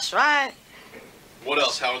 That's right. What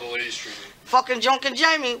else? How are the ladies treating you? Fucking Junkin'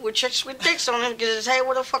 Jamie with chicks with dicks on him because his hair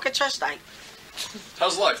with a fucking chest knife.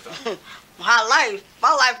 How's life, though? My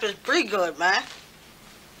life is pretty good, man.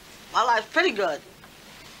 My life's pretty good.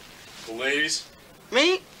 The ladies?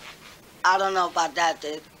 Me? I don't know about that,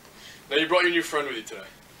 dude. Now, you brought your new friend with you today.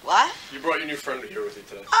 What? You brought your new friend here with you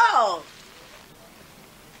today. Oh.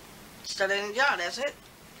 Stuttering John, that's it.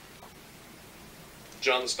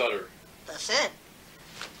 John the Stutterer. That's it.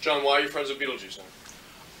 John, why are you friends with Beetlejuice now?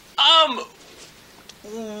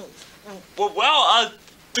 Well,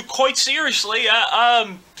 quite seriously,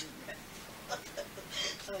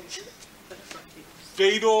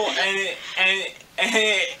 Beetle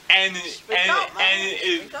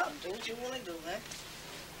Speak up, do what you want to do, man.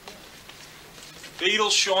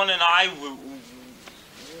 Beatles, Sean, and I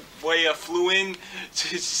we flew in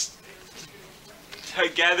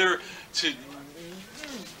together to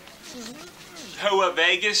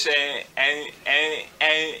Vegas and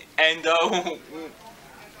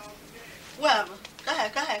Whatever. Go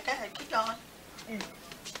ahead, keep going.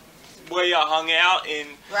 We hung out in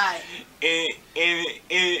Right. in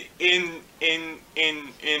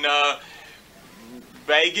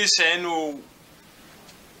Vegas and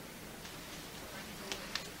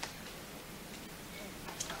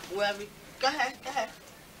Whatever. Go ahead.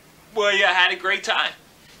 we had a great time.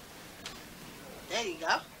 There you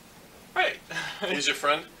go. Right. He's your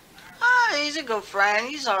friend? Oh, he's a good friend.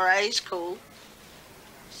 He's all right. He's cool.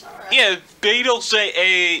 It's all right. Yeah, Beatles Go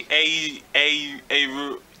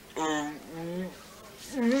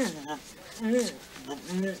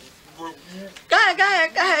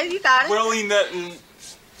ahead. You got it. Willie Nutton.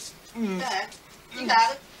 Go ahead. You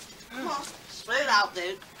got it. Come on. Spit it out,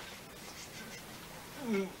 dude.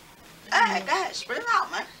 Go ahead. Spit it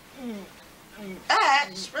out, man. Go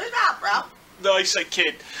ahead. Spit it out, bro. Nice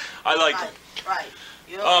kid. I like him. Right.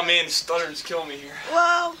 Oh man, stutter's killing me here.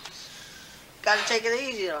 Well, gotta take it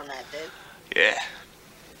easy on that, dude. Yeah.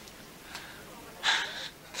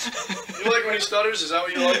 You like when he stutters? Is that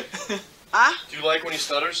what you like? Huh? Do you like when he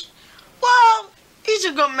stutters? Well, he's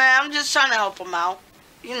a good man. I'm just trying to help him out.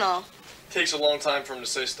 You know. Takes a long time for him to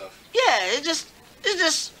say stuff. Yeah, it's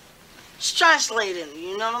just translating.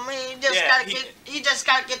 You know what I mean? He just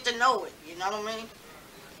gotta get to know it. You know what I mean?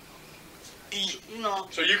 You know.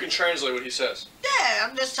 So you can translate what he says. Yeah,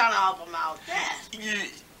 I'm just trying to help him out. Yeah.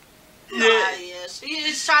 You know how he is.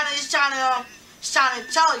 He's trying to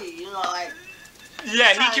tell you. You know, like.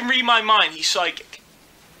 Yeah, he can read my mind. He's psychic.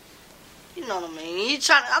 You know what I mean?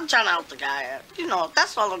 I'm trying to help the guy out. You know,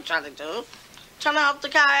 that's all I'm trying to do. Trying to help the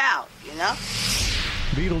guy out. You know.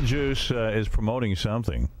 Beetlejuice is promoting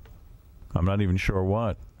something. I'm not even sure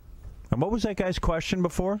what. And what was that guy's question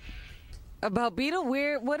before? About Beetle?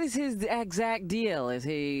 What is his exact deal? Is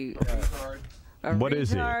he What is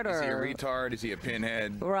he? Is he a retard? Is he a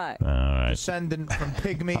pinhead? Right. All right. Descendant from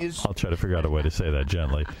pygmies. I'll try to figure out a way to say that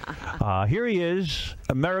gently. Here he is,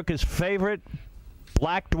 America's favorite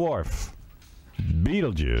black dwarf,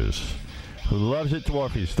 Beetlejuice, who loves it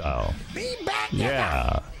dwarfy style. Be back.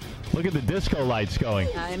 Yeah. Look at the disco lights going.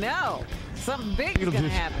 I know. Something big is going to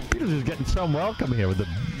happen. Beetlejuice is getting some welcome here with the.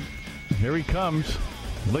 Here he comes.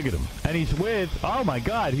 Look at him. And he's with, oh my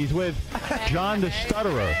God, he's with John the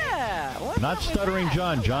Stutterer. Yeah. Not Stuttering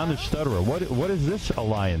John, John the Stutterer. What is this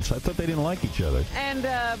alliance? I thought they didn't like each other. And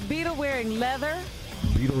Beetle wearing leather.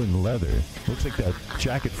 Beetle in leather. Looks like that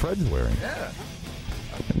jacket Fred's wearing. Yeah.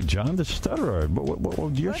 John the Stutterer.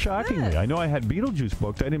 You're shocking me. I know I had Beetlejuice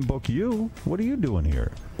booked. I didn't book you. What are you doing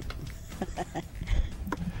here?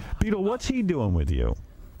 Beetle, what's he doing with you?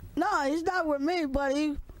 No, he's not with me, but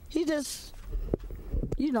he just,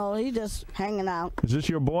 you know, he just hanging out. Is this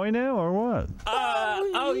your boy now or what?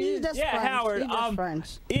 He's just friends. Howard. He's just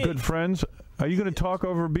friends. Good friends. Are you going to talk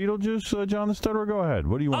over Beetlejuice, John the Stutterer? Go ahead.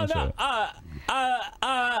 What do you want to say?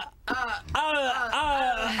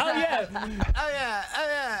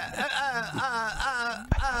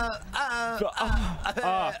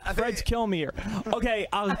 Fred's killing me here. Okay,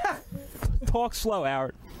 I'll talk slow,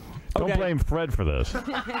 Howard. Don't blame Fred for this.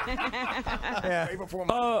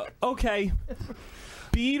 Okay.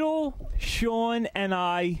 Beetle, Sean, and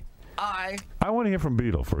I want to hear from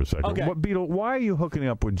Beetle for a second. Okay. What Beetle? Why are you hooking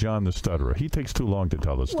up with John the Stutterer? He takes too long to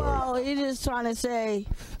tell the story. Well, he's just trying to say,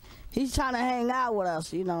 he's trying to hang out with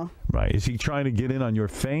us, you know. Right? Is he trying to get in on your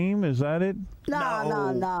fame? Is that it? No.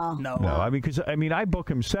 I mean, I book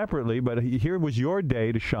him separately, but here was your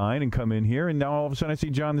day to shine and come in here, and now all of a sudden I see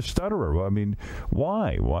John the Stutterer. Well, I mean,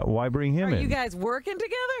 why? Why bring him in? Are you guys working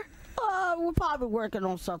together? We're probably working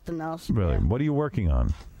on something else. Really? What are you working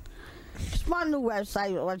on? It's my new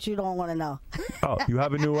website, what you don't want to know. Oh, you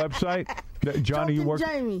have a new website? Johnny, you work?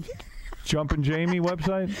 Jamie. Jumpin' Jamie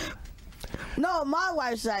website? No, my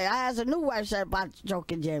website. I has a new website about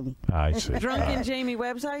Joking Jamie. I see. Drunken Jamie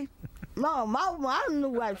website? No, my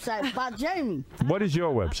new website about Jamie. What is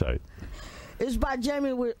your website? It's by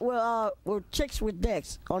Jamie with chicks with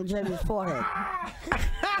dicks on Jamie's forehead.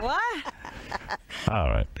 What? All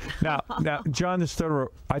right. Now, John the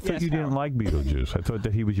Stutterer, I thought you didn't like Beetlejuice. I thought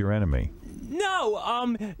that he was your enemy. No,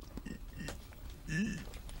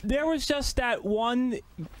 there was just that one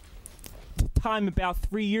time about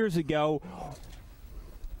 3 years ago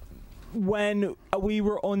when we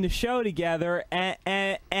were on the show together and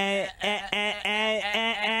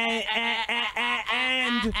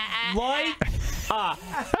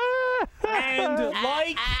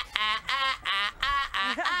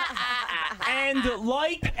And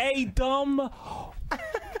like a dumb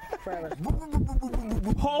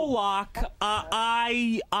Pollock,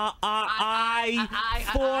 I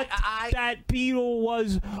thought that Beetle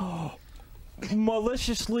was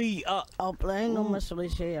maliciously. Oh, ain't no maliciously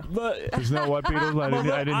here. Isn't that what, Beetle? I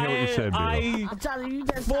didn't hear what you said, Beetle. I'm telling you,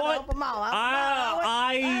 just help him out.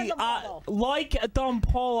 Like a dumb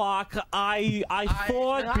Pollock, I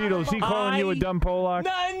thought. Beetle, is he calling you a dumb Pollock?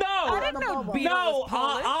 No. I didn't know Beetle was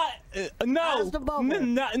Polish.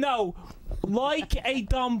 No. Like a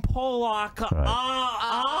dumb Pollock,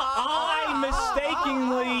 I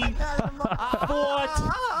mistakenly thought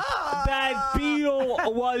that Beetle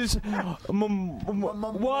was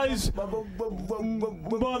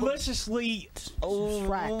maliciously.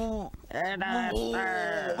 All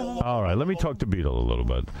right, let me talk to Beetle a little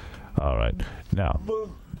bit. All right, now.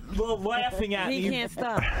 Laughing at He me. can't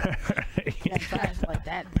stop. like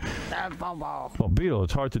that. Well, Beetle,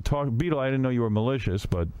 it's hard to talk. Beetle, I didn't know you were malicious,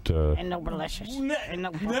 but. Ain't no malicious. No,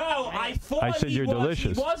 I thought I said he you're was.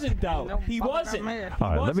 delicious. He wasn't, though. He wasn't. All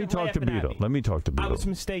right, let me talk to Beetle. Let me talk to Beetle. I was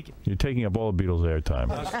mistaken. You're taking up all of Beetle's airtime.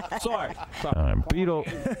 Sorry. All right, Beetle,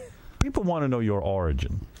 people want to know your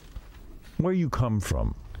origin. Where you come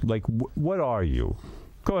from. Like, what are you?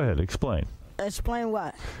 Go ahead, explain. Explain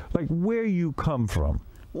what? Like, where you come from.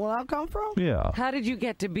 Where I come from? Yeah. How did you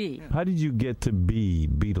get to be? How did you get to be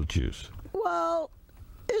Beetlejuice? Well,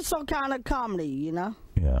 it's some kind of comedy, you know?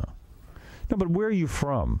 Yeah. No, but where are you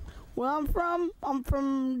from? Where I'm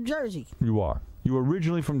from Jersey. You are. You were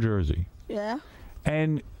originally from Jersey. Yeah.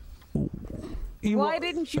 And why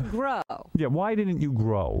didn't you grow? Yeah, why didn't you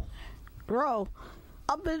grow? Grow?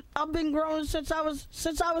 I've been growing since I was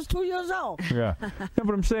 2 years old. Yeah. No,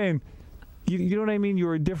 but I'm saying, you know what I mean?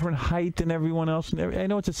 You're a different height than everyone else. I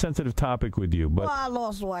know it's a sensitive topic with you, but Well, I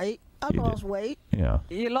lost weight. I lost weight. Yeah.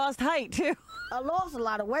 You lost height too. I lost a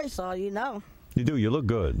lot of weight, so you know. You do. You look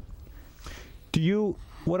good. Do you?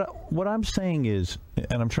 What I'm saying is,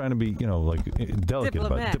 and I'm trying to be, like delicate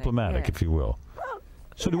about it, diplomatic, if you will.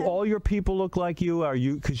 So do all your people look like you? Are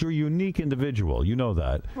you? Because you're a unique individual. You know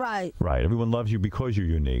that. Right. Right. Everyone loves you because you're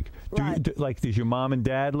unique. Does your mom and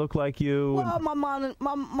dad look like you? Well, my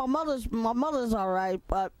mother's all right,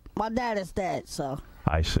 but my dad is dead, so.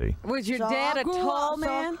 I see. Was your dad a tall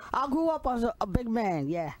man? I grew up as a big man.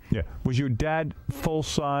 Yeah. Yeah. Was your dad full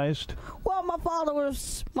sized? Well, my father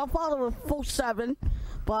was full 7,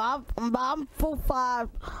 but I'm full 5.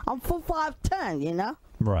 I'm full 5'10", you know.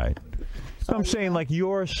 Right. So I'm saying, like,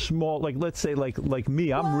 you're small. Like, let's say, like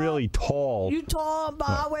me. I'm really tall. You tall, but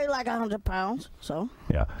I weigh like 100 pounds. So.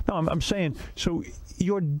 Yeah. No, I'm saying. So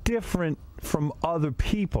you're different from other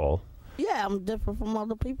people. Yeah, I'm different from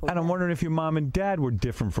other people. And I'm wondering if your mom and dad were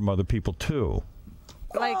different from other people too.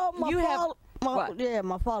 Like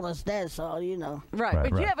my father's dead, so you know. Right,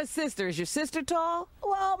 but you have a sister. Is your sister tall?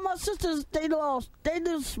 Well, my sisters they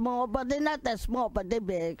do small, but they're not that small, but they're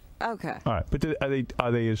big. Okay. All right, but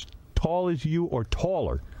are they as tall as you or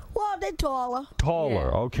taller? Well, they're taller.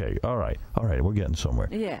 Taller. Yeah. Okay. All right. We're getting somewhere.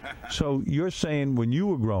 Yeah. So you're saying when you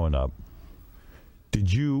were growing up,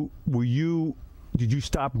 did you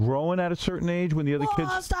stop growing at a certain age when the other kids?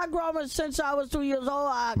 I started growing since I was 2 years old.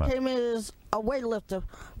 I came in as a weightlifter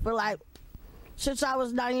for since I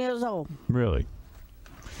was 9 years old. Really?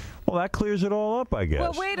 Well, that clears it all up, I guess.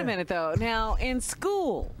 Well, wait a minute though. Now in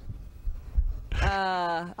school,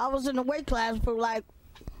 I was in the weight class for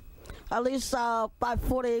at least about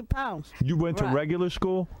 48 pounds. You went to regular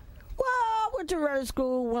school? Well, I went to regular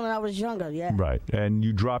school when I was younger, yeah. Right. And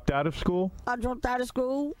you dropped out of school? I dropped out of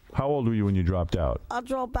school. How old were you when you dropped out? I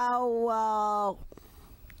dropped out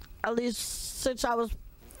at least since I was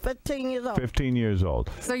 15 years old. 15 years old.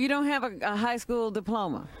 So you don't have a high school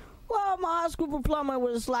diploma? Well, my high school diploma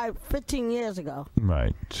was like 15 years ago.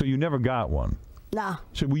 Right. So you never got one? Nah.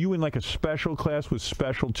 So were you in like a special class with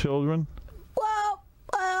special children? Well,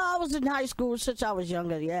 I was in high school since I was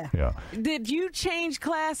younger, yeah. Yeah. Did you change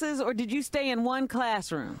classes or did you stay in one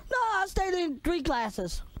classroom? No, I stayed in 3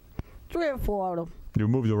 classes. 3 or 4 of them. You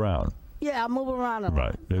moved around? Yeah, I moved around.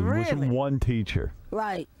 Right. It wasn't one teacher.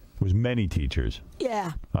 Right. It was many teachers.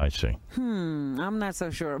 Yeah. I see. I'm not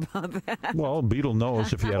so sure about that. Well, Beetle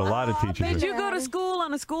knows if he had a lot of teachers. Did you go to school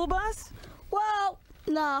on a school bus? Well,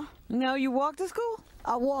 no. No, you walked to school?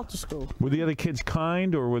 I walked to school. Were the other kids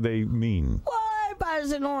kind or were they mean? Well,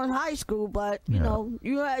 everybody's in high school, but, you know,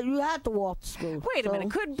 you had to walk to school. Wait a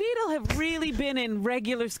minute. Could Beetle have really been in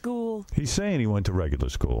regular school? He's saying he went to regular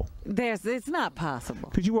school. It's not possible.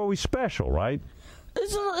 Because you were always special, right?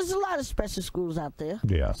 There's a lot of special schools out there.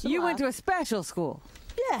 Yeah. You went to a special school?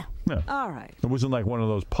 Yeah. Yeah. All right. It wasn't like one of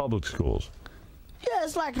those public schools. Yeah,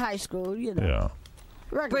 it's like high school, you know. Yeah.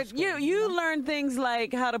 But you learn things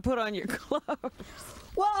like how to put on your clothes.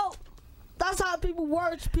 Well, that's how people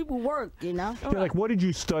work. People work, you know. Yeah, like, what did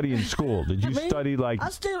you study in school? Did you study like? I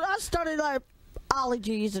studied like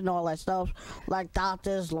ologies and all that stuff, like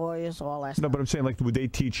doctors, lawyers, all that stuff. No, but I'm saying, like, would they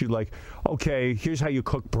teach you, like, okay, here's how you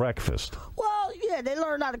cook breakfast? Well, yeah, they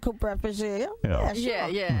learn how to cook breakfast here. Yeah.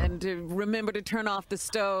 Yeah, and to remember to turn off the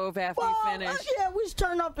stove after you finish. Yeah, we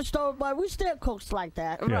turn off the stove, but we still cooks like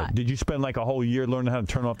that. Yeah. Did you spend like a whole year learning how to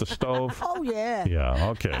turn off the stove? Oh, yeah. Yeah,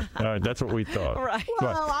 okay. All right, that's what we thought.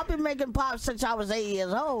 Well, I've been making pop since I was 8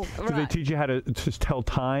 years old. Do they teach you how to just tell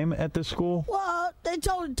time at the school? Well, they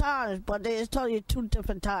told you times, but they just tell you 2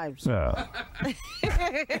 different times. Yeah.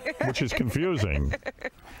 Which is confusing.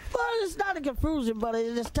 Well, it's not confusing, but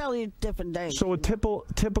it just tell you different days. So a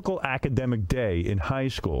typical academic day in high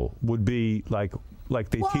school would be like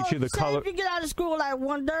they teach you the say color. if you get out of school like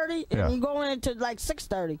 1:30 and you go into like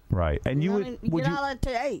 6:30. Right, and you would get out at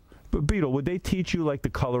 8. But Beetle, would they teach you like the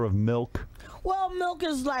color of milk? Well, milk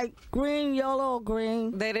is like green, yellow,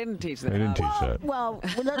 green. They didn't teach that. They didn't teach that. Well,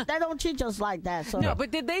 they don't teach us like that. So. No,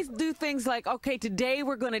 but did they do things like, okay, today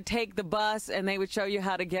we're going to take the bus, and they would show you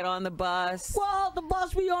how to get on the bus? Well, the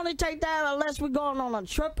bus, we only take that unless we're going on a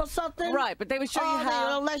trip or something. Right, but they would show you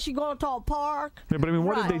how. Unless you go to a park. Yeah, but I mean,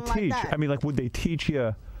 what did they Like teach? that. I mean, like, would they teach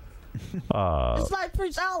you? It's like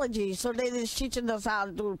phrenology, so they just teaching us how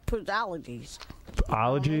to do phrenologies.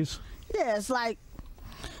 Ologies? Yeah, it's like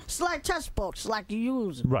textbooks, like you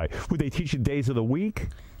use. Right. Would they teach you days of the week?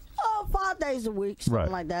 Oh, 5 days a week,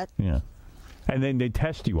 something like that. Yeah. And then they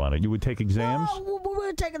test you on it. You would take exams? Well, we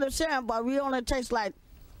were taking an exam, but we only takes like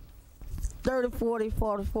 30, 40,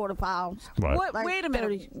 40 pounds. Right. Like Wait a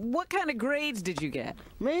minute. What kind of grades did you get?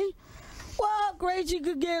 Me? Well, grades you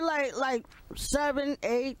could get like 7,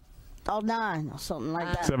 8, or 9 or something like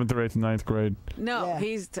that. 7th or 8th, 9th grade. No,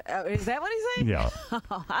 is that what he's saying? Yeah.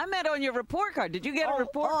 I meant on your report card. Did you get a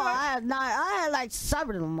report card? I had 9. I had like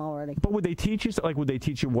 7 of them already. But would they teach you, would they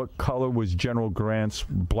teach you what color was General Grant's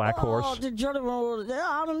black Oh, horse? the general,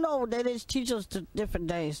 I don't know. They just teach us to different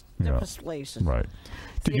days, different places. Right.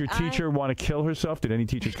 Did your teacher want to kill herself? Did any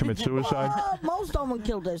teachers commit suicide? Well, most of them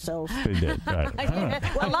killed themselves. They did. Right.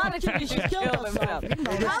 Well, a lot of teachers killed kill themselves.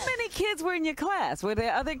 How many kids were in your class? Were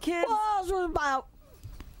there other kids? Well, it was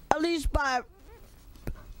at least about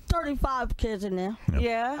 35 kids in there.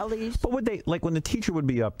 Yeah. At least. But would they, like, when the teacher would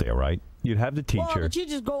be up there, right? You'd have the teacher. Well, the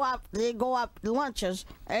teachers go out. They go out lunches.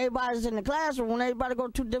 Everybody's in the classroom. When everybody go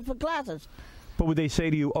to different classes. But would they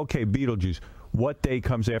say to you, okay, Beetlejuice, what day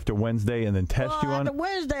comes after Wednesday, and then test you on after it?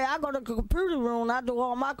 Wednesday, I go to the computer room. I do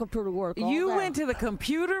all my computer work. You went to the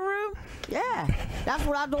computer room? Yeah. That's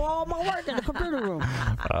where I do all my work in the computer room.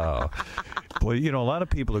 Oh. Well, you know, a lot of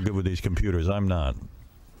people are good with these computers. I'm not.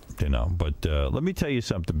 You know, but let me tell you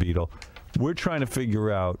something, Beetle. We're trying to figure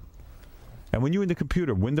out, and when you're in the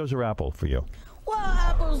computer, Windows or Apple for you? Well,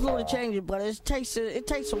 Apple's a little changing, but it takes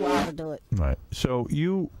a while to do it. Right. So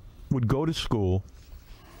you would go to school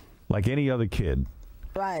like any other kid.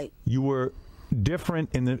 Right. You were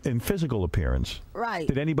different in physical appearance. Right.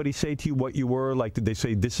 Did anybody say to you what you were? Like, did they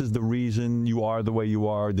say this is the reason you are the way you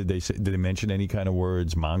are? Did they mention any kind of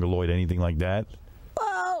words, mongoloid, anything like that?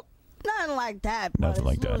 Well, nothing like that. Nothing but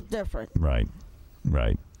like it's a that. little different. Right.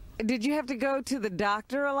 Right. Did you have to go to the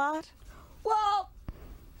doctor a lot? Well,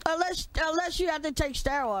 unless you have to take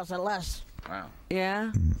steroids, unless. Wow.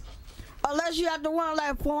 Yeah. Unless you have to run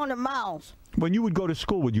like 400 miles. When you would go to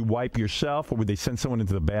school, would you wipe yourself, or would they send someone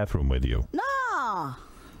into the bathroom with you? Nah.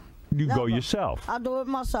 You go Never. yourself. I do it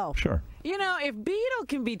myself. Sure. You know, if Beetle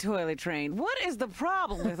can be toilet trained, what is the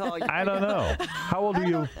problem with all you? I don't know. How old are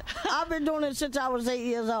you? I've been doing it since I was 8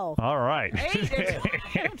 years old. All right.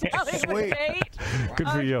 Sweet. Good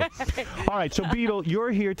for you. All right, so Beetle,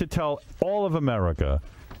 you're here to tell all of America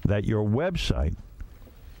that your website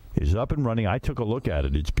is up and running. I took a look at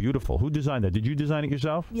it. It's beautiful. Who designed that? Did you design it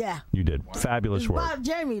yourself? Yeah. You did. Fabulous It's work. by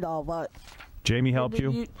Jamie, though, but... Jamie helped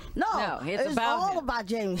you? No, it's all about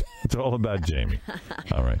Jamie. It's all about Jamie.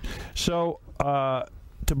 All right. So,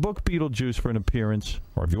 to book Beetlejuice for an appearance,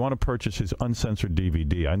 or if you want to purchase his uncensored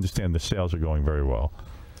DVD, I understand the sales are going very well.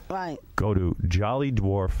 Right. Go to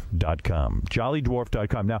jollydwarf.com.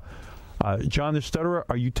 Jollydwarf.com. Now, John the Stutterer,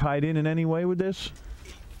 are you tied in any way with this?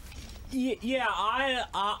 Yeah, I'm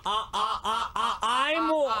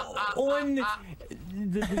on their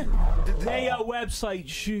website.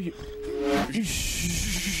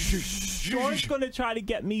 Sean's going to try to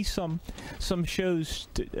get me some shows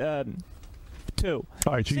too.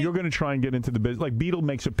 All right, so you're going to try and get into the business. Like Beetle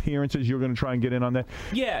makes appearances, you're going to try and get in on that?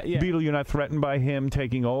 Yeah. Beetle, you're not threatened by him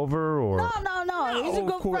taking over? Or No. No, he's a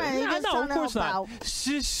good friend. He's just trying to help out.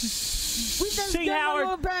 We just give him a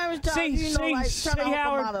little parents time, you know, like trying to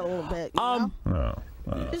help him out a little bit, you know?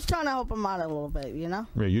 Just trying to help him out a little bit, you know?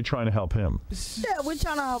 Yeah, you're trying to help him. Yeah, we're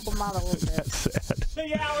trying to help him out a little bit. That's sad. Say,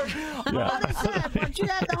 Howard. Well, it's sad, but you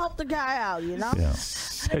have to help the guy out, you know? Yeah.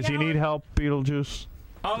 Does he need help, Beetlejuice?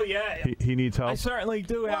 Oh, yeah. He needs help? I certainly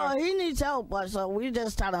do, Howard. Well, he needs help, but so we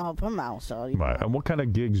just try to help him out. So. Right. And what kind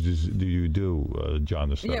of gigs do you do, John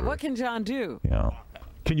the Stutterer? Yeah, what can John do? Yeah.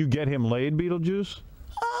 Can you get him laid, Beetlejuice?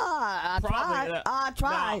 I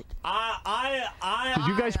tried. Did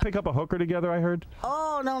you guys pick up a hooker together? I heard.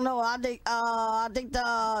 Oh no! I think I'll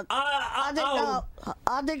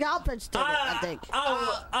pitch to it. I think.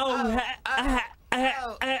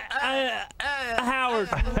 Howard.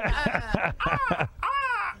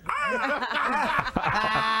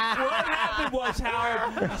 What happened was,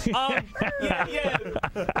 Howard.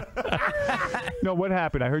 No, what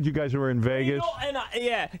happened? I heard you guys were in Vegas.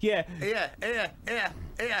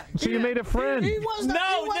 So you made a friend. He was a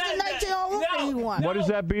 19-year-old rookie he wanted. What is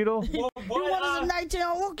that, Beetle? He wanted a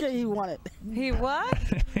 19-year-old rookie he wanted. He what?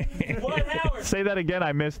 What, Howard? Say that again.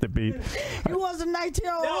 I missed it, Beat. He was a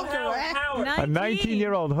 19-year-old hooker, right? A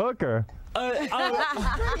 19-year-old hooker? Off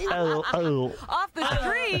the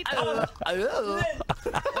street.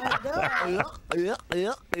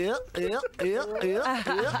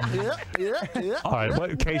 All right,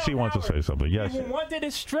 what, Casey wants to say something. Yes. We wanted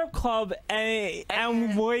a strip club,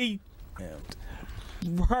 and we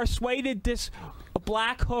persuaded this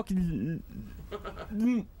black hook.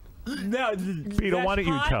 No, Peter, why don't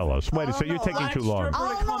you tell us? Wait a second, you're taking too long.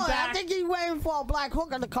 I don't know. I think he's waiting for a black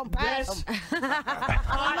hooker to come past him.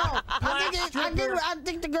 I don't know. I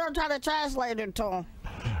think the girl tried to translate it to him.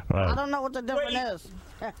 Right. I don't know what the difference is.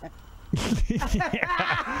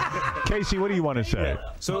 Casey, what do you want to say?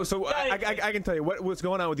 So I can tell you what's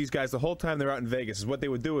going on with these guys the whole time they're out in Vegas is what they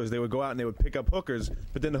would do is they would go out and they would pick up hookers,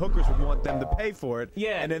 but then the hookers would want them to pay for it,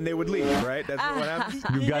 and then they would leave, right? That's what happens.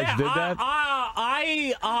 You guys did that?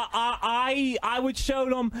 I would show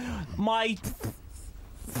them my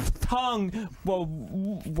tongue. Well,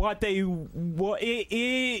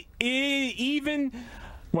 even.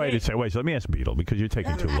 Wait a second. Wait. So let me ask Beetle because you're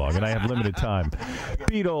taking too long, and I have limited time.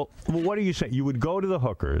 Beetle, what are you saying? You would go to the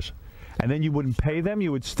hookers, and then you wouldn't pay them.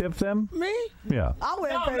 You would stiff them. Me? Yeah. I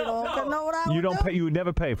wouldn't pay the hooker. Know what I would You don't do? pay. You would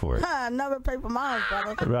never pay for it. I never pay for mine,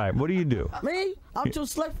 brother. Right. What do you do? Me? I'm too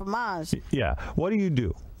slick for mine. Yeah. What do you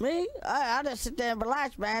do? Me? I just sit there and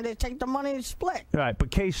relax, man. They take the money and split. Right. But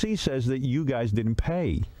KC says that you guys didn't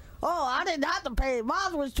pay. Oh, I didn't have to pay.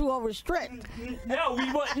 Mine was too overstrict. No,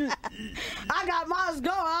 we wouldn't. I got mine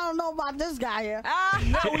going. I don't know about this guy here.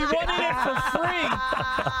 No, we wanted it for free.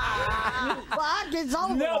 Well, I get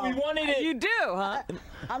over. No, we wanted it. You do, huh?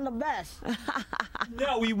 I'm the best.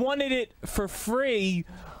 No, we wanted it for free.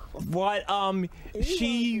 What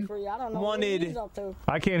she wanted.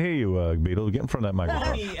 I can't hear you, Beetle. Get in front of that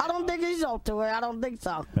microphone. I don't think he's up to it. I don't think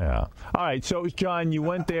so. Yeah. All right. So, John, you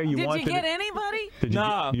went there. Did you wanted get anybody?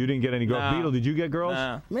 No. You didn't get any girls. No. Beetle, did you get girls?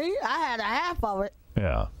 No. Me? I had a half of it.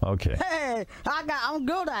 Yeah. Okay. Hey, I'm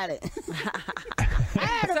good at it. I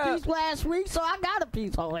had a piece last week, so I got a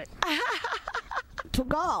piece of it.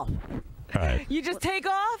 Took off. All right. You just take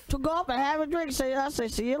off? Took off and have a drink. I say,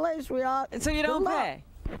 see you later, sweetheart. So you don't pay?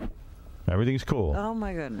 Everything's cool. Oh,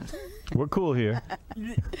 my goodness. We're cool here.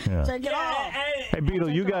 Yeah. Take it off. Hey, Beetle,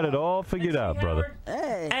 you got it all figured out, brother.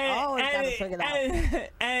 Hey, I always got it figured out.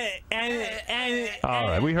 All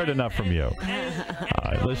right. We heard enough from you. All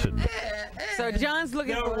right. Listen. So John's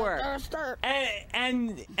looking for work.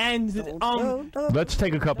 Let's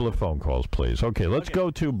take a couple of phone calls, please. Okay. Let's go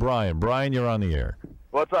to Brian. Brian, you're on the air.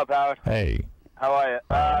 What's up, Howard? Hey. How are you?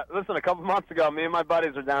 Listen, a couple months ago, me and my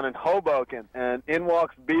buddies were down in Hoboken, and in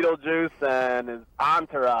walks Beetlejuice and his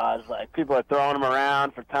entourage. Like, people are throwing him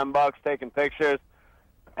around for $10, taking pictures.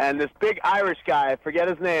 And this big Irish guy, I forget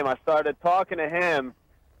his name, I started talking to him,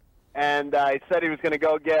 and he said he was going to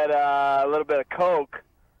go get a little bit of coke.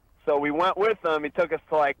 So we went with him. He took us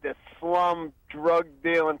to, like, this slum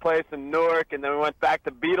drug-dealing place in Newark, and then we went back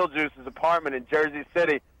to Beetlejuice's apartment in Jersey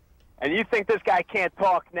City. And you think this guy can't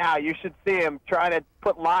talk now. You should see him trying to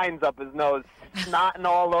put lines up his nose, snotting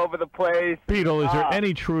all over the place. Beetle, is there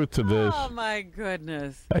any truth to this? Oh, my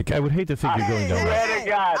goodness. I would hate to think you're going down that. Swear to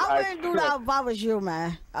God. I wouldn't do that if I was you,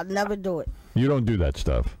 man. I'd never do it. You don't do that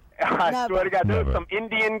stuff. I swear to God, there was Never. some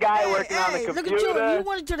Indian guy working on the computer. Look at you. You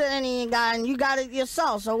went to the Indian guy, and you got it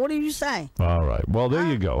yourself. So what are you saying? All right. Well, there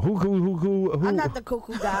you go. Who? I'm not the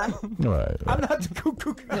cuckoo guy. All right. I'm not the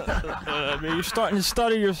cuckoo guy. I mean, you're starting to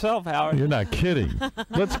stutter yourself, Howard. You're not kidding.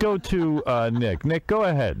 Let's go to Nick. Nick, go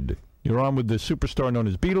ahead. You're on with the superstar known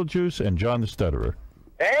as Beetlejuice and John the Stutterer.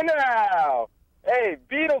 Hey now! Hey,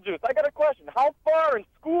 Beetlejuice, I got a question. How far in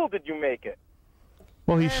school did you make it?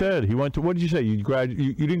 Well, he said he went to. What did you say? You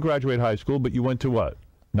didn't graduate high school, but you went to what?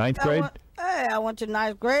 Ninth grade? I went to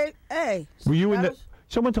ninth grade. Hey. Were you in the?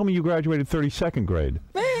 Someone told me you graduated 32nd grade.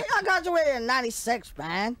 Man, I graduated in 96,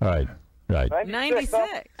 man. All right. Right. 96.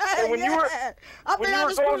 Hey, when you were- I've when been you out were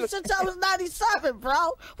of school going to- since I was 97, bro.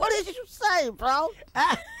 What did you say, bro?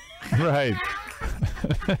 Right.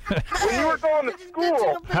 When you were going to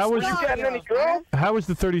school, How was- were you getting any girls? How was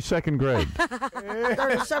the 32nd grade?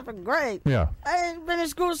 37th grade. Yeah. I ain't been in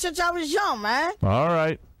school since I was young, man. All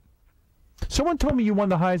right. Someone told me you won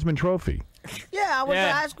the Heisman Trophy. Yeah, I went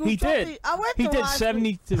to high school. He trophy. did. I went He to did high school.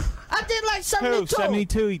 72. I did like 72.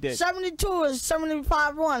 72 he did. 72 is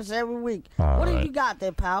 75 runs every week. All What do right. you got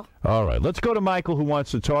there, pal? All right. Let's go to Michael, who wants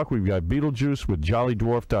to talk. We've got Beetlejuice with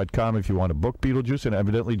JollyDwarf.com if you want to book Beetlejuice, and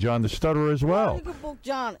evidently John the Stutterer as well. You can book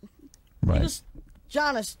John. Right.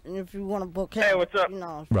 John is, if you want to book him. Hey, what's up? You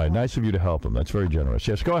know. Right. Nice of you to help him. That's very generous.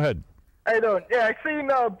 Yes, go ahead. How you doing? Yeah, I seen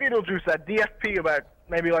Beetlejuice at DFP about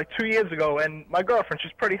maybe like 2 years ago, and my girlfriend,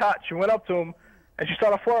 she's pretty hot. She went up to him, and she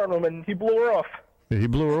started flirting him, and he blew her off. Yeah, he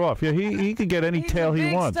blew her off. Yeah, he could get any tail he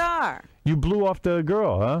big wants. star. You blew off the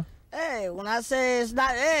girl, huh? Hey, when I say it's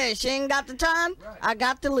not, hey, she ain't got the time, I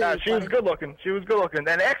got to leave. Nah, she was good looking. She was good looking.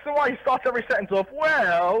 And X and Y, he starts every sentence off,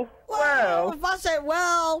 well. If I say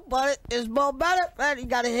well, but it's more better, man, you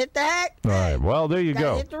got to hit the hack. All right. Well, there you Gotta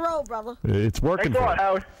go. hit the road, brother. It's working Thanks a for lot, you.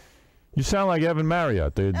 Howard. You sound like Evan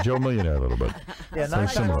Marriott, the Joe Millionaire, a little bit. Yeah, Very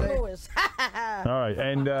nice. similar. All right,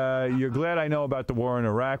 and you're glad I know about the war in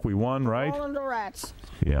Iraq. We won, right? All in the rats.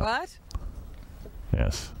 Yeah. What?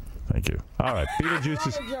 Yes. Thank you. All right, Beetlejuice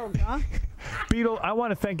is... What a joke, huh? Beetle, I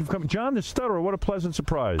want to thank you for coming. John the Stutterer, what a pleasant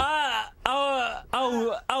surprise. I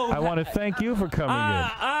want to thank you for coming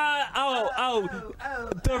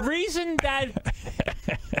The reason that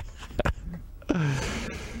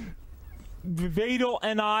Beetle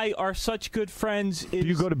and I are such good friends is... Do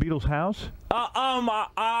you go to Beetle's house?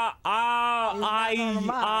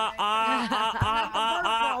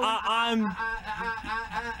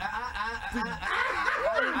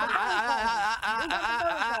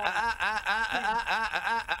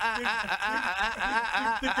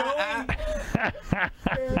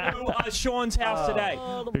 Sean's house today.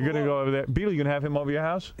 You're going to go over there. Beetle, you going to have him over your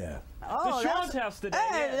house? Yeah. Oh, Sean's house today.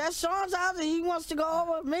 Hey, that's Sean's house and he wants to go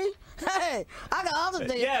over with me? Hey, I got other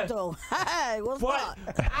things to do. Hey, what's up?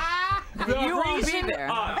 You won't be there.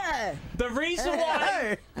 Hey. The reason why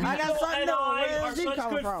Hey, I got Beetle something and to do. I Where are is he such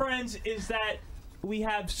coming good from? friends is that we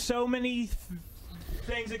have so many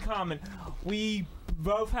things in common. We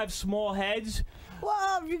both have small heads.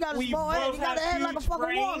 Well, if you got a We small head, both you got a have head like a huge fucking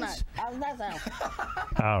brains. walnut. How's that sound?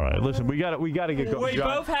 All right, listen, we got to get going. We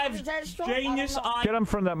John, both have genius eyes. get him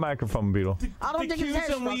from that microphone, Beetle. I don't think his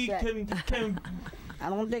head's and shrunk we yet. can I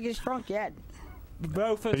don't think it's shrunk yet.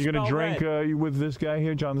 both Are you going to spell drink red. with this guy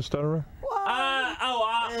here, John the Stutterer?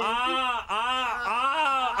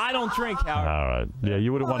 I don't drink, Howard. All right. Yeah,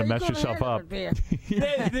 you wouldn't want to mess yourself up. You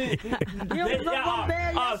drunk one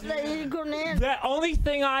beer yesterday, he couldn't handle it. The only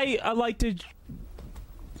thing I like to...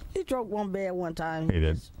 He drank one beer one time. He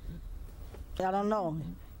did. I don't know.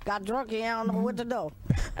 Got drunk, he don't know what to do.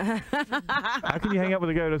 How can you hang out with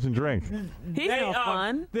a guy who doesn't drink? He's no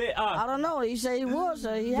fun. I don't know. He said he was.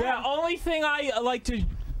 So he The had. only thing I like to...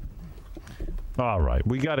 All right,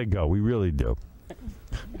 we got to go. We really do.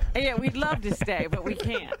 Yeah, we'd love to stay, but we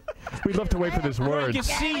can't. We'd love to wait for this word. Get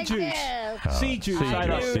sea juice. Sea juice. sea I juice,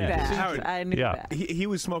 know sea that. juice. Howard, I knew Yeah. that. He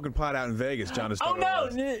was smoking pot out in Vegas, John. Oh, no.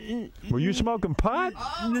 Were you smoking pot?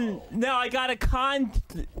 No, I got a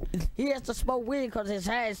He has to smoke weed because his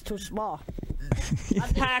hair is too small.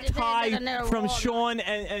 packed high from Sean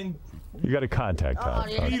and You got a contact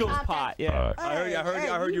pot. yeah. Beetle's pot. Yeah. All right.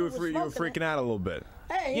 I heard you were freaking out a little bit.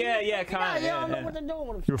 Hey, Yeah, kind of. You don't know Yeah, what to do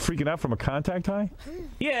with him. You were freaking out from a contact high?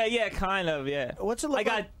 yeah, kind of. Yeah. What's it I look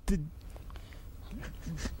got like?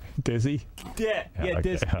 Dizzy? Yeah, okay.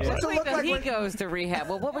 this. All right. What's it look like He when, goes to rehab.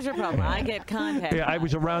 Well, what was your problem? I get contact. Yeah, I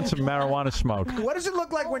was around some marijuana smoke. what does it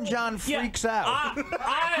look like when John freaks out? I'm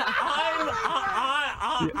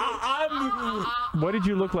What did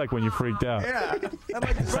you look like when you freaked out? Yeah, I'd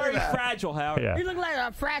like to say very that. fragile, Howard. Yeah. You look like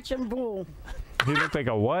a fraction bull. He looked like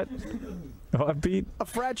a what? What, Pete? A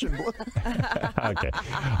fraction. Okay. All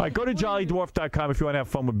right, go to JollyDwarf.com if you want to have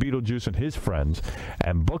fun with Beetlejuice and his friends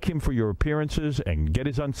and book him for your appearances and get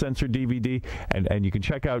his uncensored DVD. And you can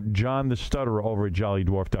check out John the Stutterer over at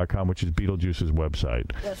JollyDwarf.com, which is Beetlejuice's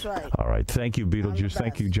website. That's right. All right. Thank you, Beetlejuice.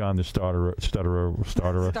 Thank you, John the Stutterer.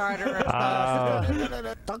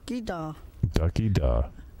 Ducky da. Ducky duh.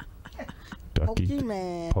 Ducky.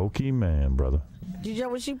 Pokemon. Pokemon, brother. Did you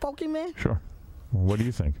ever see Pokemon? Sure. What do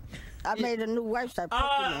you think? I made a new website,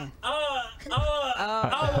 Pokemon. They don't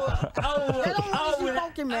want to see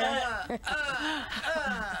Pokemon.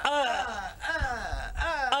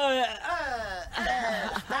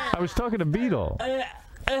 I was talking to Beetle.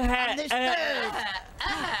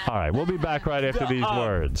 All right, we'll be back right after these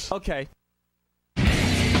words. Okay.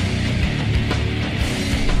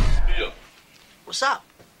 What's up?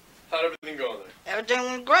 How'd everything go there? Everything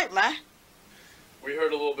went great, man. We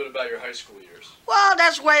heard a little bit about your high school years. Well,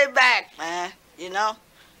 that's way back, man. You know?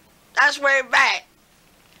 That's way back.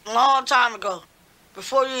 A long time ago.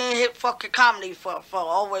 Before you didn't hit fucking comedy for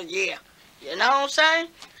over a year. You know what I'm saying?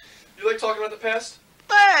 You like talking about the past?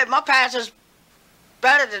 Hey, my past is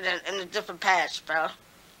better than in the different past, bro.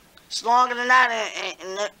 It's longer than that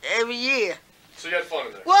in every year. So you had fun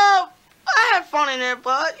in there? Well, I had fun in there,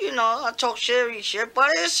 but, you know, I talk serious shit,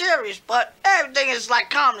 but it's serious. But everything is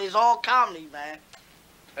like comedy. It's all comedy, man.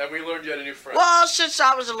 And we learned you had a new friend. Well, since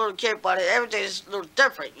I was a little kid, but everything is a little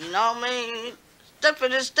different, you know what I mean?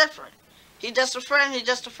 Different is different. He just a friend, he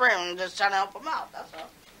just a friend. I'm just trying to help him out, that's all.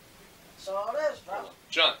 That's all it is, bro.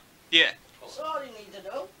 John. Yeah. That's all he needs to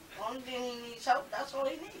do. Only thing he needs help, that's all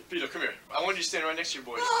he needs. Peter, come here. I want you to stand right next to your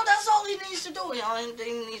boys. No, that's all he needs to do. The only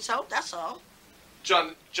thing he needs help, that's all.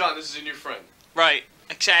 John, this is your new friend. Right,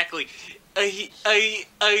 exactly.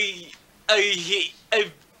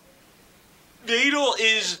 Beetle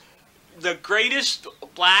is the greatest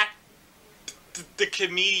black the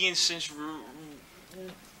comedian since.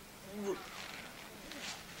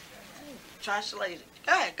 Translate it.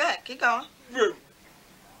 Go ahead, keep going.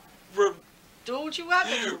 Do what you have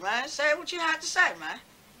to do, man. Say what you have to say, man.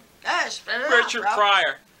 Go ahead, spit it out, Richard bro.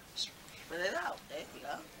 Pryor. Spit it out. There you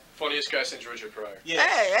go. Funniest guy since Richard Pryor. Yeah.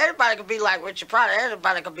 Hey, everybody could be like Richard Pryor.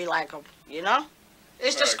 Everybody could be like him, you know?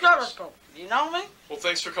 It's the scrotoscope, you know what I mean? Well,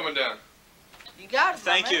 thanks for coming down. You got it,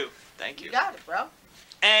 bro, Thank man. you. Thank you. You got it, bro.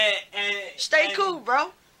 And Stay cool,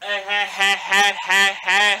 bro.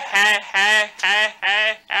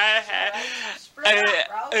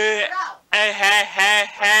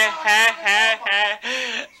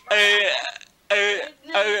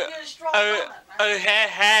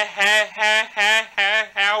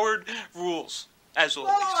 Howard rules, as always.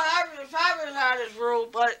 Well, I haven't had his rule,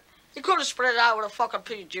 but you could have spread it out with a fucking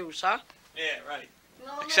Beetlejuice, huh? Yeah, right.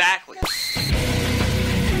 Exactly.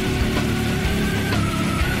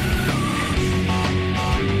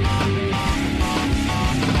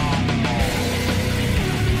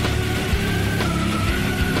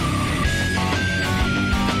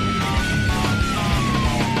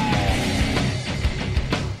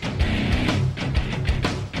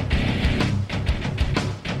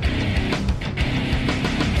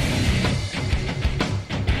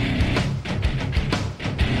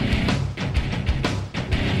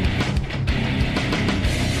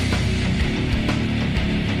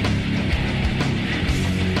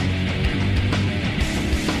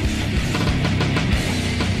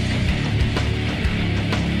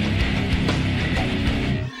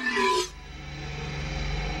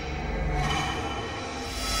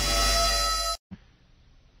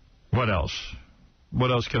 What else? What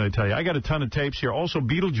else can I tell you? I got a ton of tapes here. Also,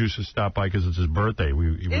 Beetlejuice has stopped by because it's his birthday.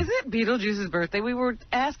 Is it Beetlejuice's birthday? We were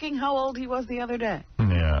asking how old he was the other day.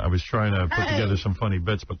 Yeah, I was trying to put together some funny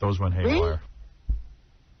bits, but those went haywire.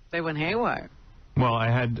 They went haywire. Well, I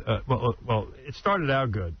had, well, it started out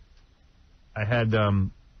good. I had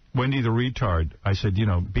Wendy the Retard. I said, you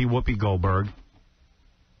know, be Whoopi Goldberg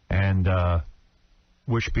and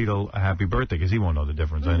wish Beetle a happy birthday, because he won't know the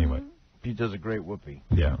difference anyway. He does a great Whoopi.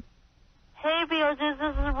 Yeah. Hey, Beetlejuice,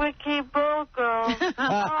 this is Wiki Goldberg.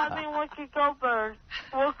 Wiki Goldberg.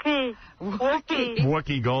 Wookie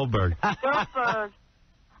Goldberg. Goldberg.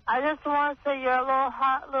 I just want to say you're a little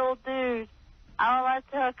hot little dude. I would like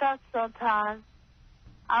to hook up sometime.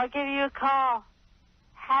 I'll give you a call.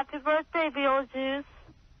 Happy birthday, Beetlejuice.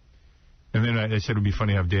 And then I said it would be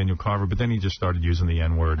funny to have Daniel Carver, but then he just started using the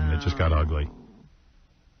N-word, and it just got ugly.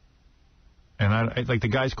 And I like the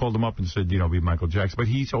guys called him up and said, you know, be Michael Jackson, but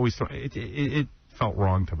he's always it felt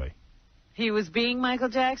wrong to me. He was being Michael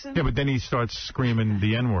Jackson? Yeah, but then he starts screaming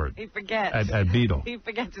the N-word. He forgets. At Beetle. He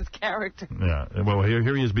forgets his character. Yeah. Well, here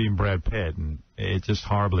he is being Brad Pitt, and it's just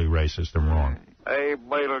horribly racist and wrong. Hey,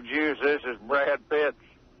 Beetlejuice, this is Brad Pitt.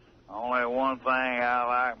 Only one thing I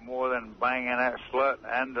like more than banging that slut,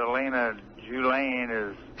 Angelina Jolie,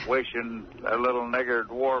 is wishing a little nigger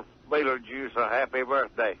dwarf Beetlejuice a happy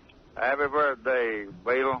birthday. Happy birthday,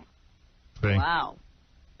 Beetle. See? Wow.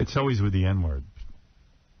 It's always with the N-word.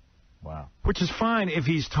 Wow. Which is fine if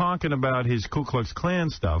he's talking about his Ku Klux Klan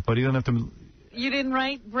stuff, but he doesn't have to You didn't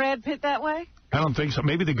write Brad Pitt that way? I don't think so.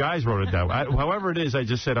 Maybe the guys wrote it that way. However it is, I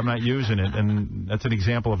just said I'm not using it, and that's an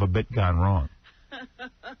example of a bit gone wrong.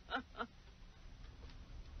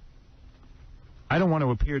 I don't want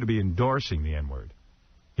to appear to be endorsing the N-word.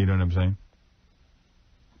 You know what I'm saying?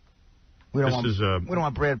 We don't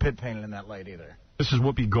want Brad Pitt painted in that light either. This is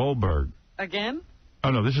Whoopi Goldberg. Again?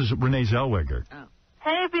 Oh, no, this is Renee Zellweger. Oh.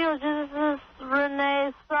 Hey, Beetlejuice, this is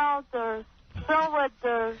Renee Zellweger,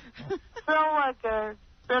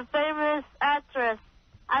 the famous actress.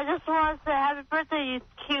 I just want to say happy birthday, you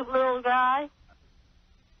cute little guy.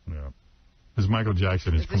 Yeah. His Michael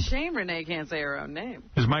Jackson is... It's a shame Renee can't say her own name.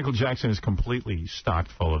 His Michael Jackson is completely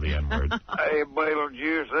stocked full of the N-word. Hey,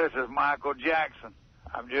 Beetlejuice, this is Michael Jackson.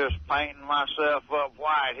 I'm just painting myself up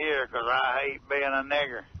white here because I hate being a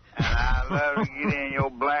nigger. And I love to get in your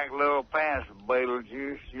black little pants,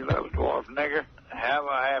 Beetlejuice, you little dwarf nigger. Have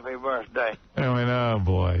a happy birthday. Oh,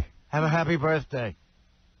 boy. Have a happy birthday.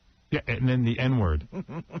 Yeah, and then the N-word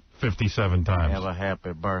 57 times. Have a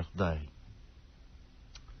happy birthday.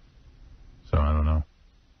 So, I don't know.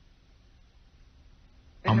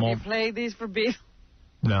 Have you played these for Beatles?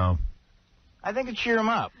 No. I think it'd cheer him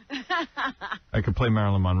up. I could play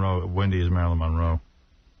Marilyn Monroe. Wendy is Marilyn Monroe.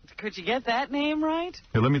 Could you get that name right?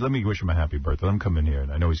 Here, let me wish him a happy birthday. Let him come in here.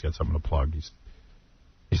 And I know he's got something to plug. He's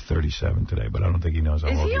 37 today, but I don't think he knows how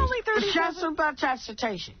old he is. Is he only 37? Just about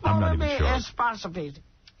transportation. I'm not even sure. Responsibility.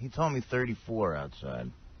 He told me 34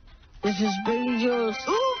 outside. This is Beetlejuice.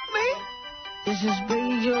 Ooh, me. This is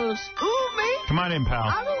Beetlejuice. Ooh, me. Come on in, pal.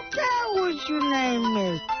 I don't care what your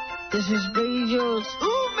name is. This is Beetlejuice.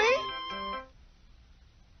 Ooh, me.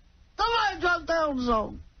 Somebody drop down the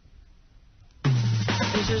song.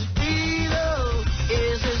 This is Beetle.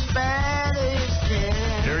 Is as bad as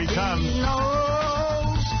can. Here he comes. He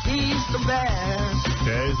knows he's the best.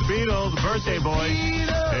 There's Beetle, the birthday boy.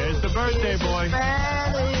 There's the birthday boy.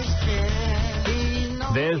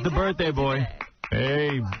 There's the birthday boy.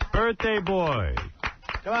 Hey, birthday boy.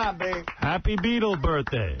 Come on, babe. Happy Beetle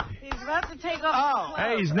birthday. He's about to take off.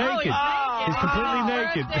 Hey, he's naked. He's completely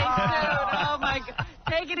naked. Oh, my God.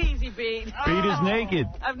 Take it easy, Beat. Beat is naked.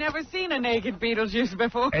 I've never seen a naked Beetlejuice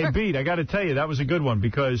before. Hey, Beat, I got to tell you, that was a good one,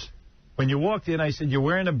 because when you walked in, I said, you're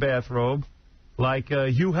wearing a bathrobe like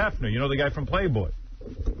Hugh Hefner, you know, the guy from Playboy.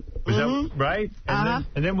 Was that right?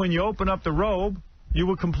 And then when you open up the robe, you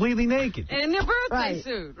were completely naked. In your birthday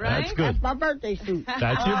suit, right? That's good. That's my birthday suit.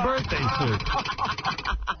 That's your birthday suit.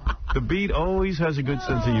 The Beat always has a good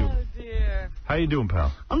sense of humor. Oh, dear. How you doing,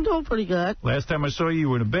 pal? I'm doing pretty good. Last time I saw you, you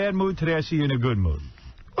were in a bad mood. Today I see you in a good mood.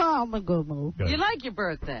 Well, I'm in a good mood. Good. You like your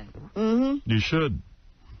birthday? Mm-hmm. You should.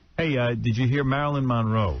 Hey, did you hear Marilyn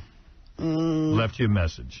Monroe left you a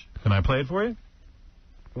message? Can I play it for you?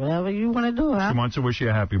 Whatever you want to do, huh? She wants to wish you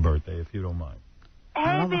a happy birthday, if you don't mind. Hey,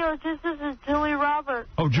 Beetlejuice, this is Julie Roberts.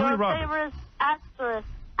 Oh, Julie your Roberts. favorite actress.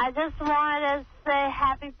 I just wanted to say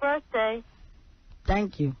happy birthday.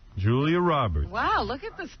 Thank you. Julia Roberts. Wow, look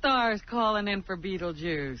at the stars calling in for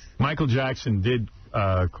Beetlejuice. Michael Jackson did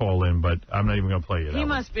call in, but I'm not even going to play you that He one.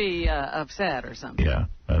 must be upset or something. Yeah,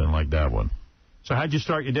 I didn't like that one. So how'd you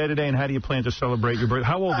start your day today, and how do you plan to celebrate your birthday?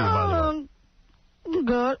 How old are you, by the way? I'm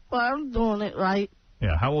good. Well, I'm doing it right.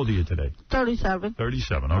 Yeah, how old are you today? 37.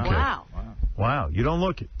 37, okay. Wow, you don't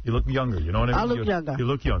look it. You look younger, you know what I mean? I look younger. You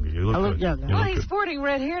look younger. You look I look good. younger. You Well, look he's good. sporting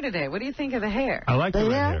red hair today. What do you think of the hair? I like the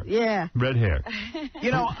red hair. Yeah. Red hair.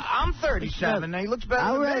 You know, I'm 37, and he looks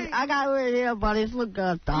better than me. I got red hair, but it looks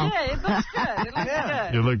good, though. Yeah, it looks good. It looks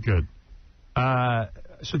good. You look good.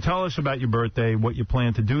 So tell us about your birthday, what you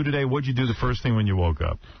plan to do today. What'd you do the first thing when you woke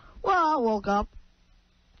up? Well, I woke up,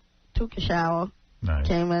 took a shower, Nice.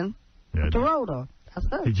 came in, the rotor. That's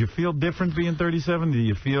it. Did you feel different being 37? Did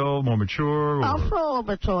you feel more mature? Or... I feel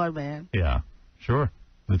mature, man. Yeah, sure.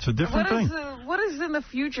 It's a different thing. What is in the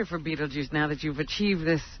future for Beetlejuice now that you've achieved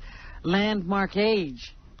this landmark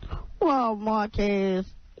age? Well, Marquez,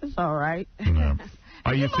 it's all right. Yeah.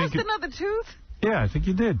 Are you lost thinking... another tooth? Yeah, I think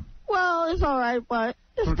you did. Well, it's all right, but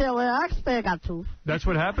it's still, I still got tooth. That's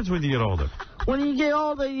what happens when you get older. When you get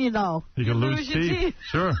older, you know. You can lose your teeth.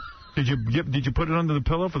 Sure. Did you put it under the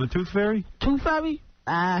pillow for the tooth fairy? Tooth fairy?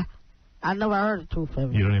 I never heard of tooth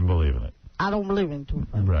fairy. You don't even believe in it. I don't believe in tooth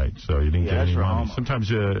fairy. Right, so you didn't get any for money. homos. Sometimes,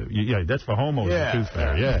 that's for homos, Yeah. the tooth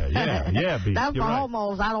fairy. Yeah, B. That's You're for right.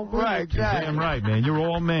 homos. I don't believe in You're damn right, man. You're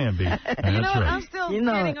all man, B. You That's know what? right. I'm still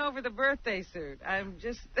getting over the birthday suit. I'm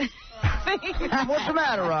just thinking. What's the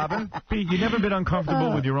matter, Robin? B, you never been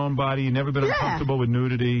uncomfortable with your own body. You never been uncomfortable with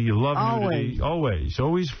nudity. You love nudity.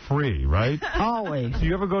 Always free, right? Always. Do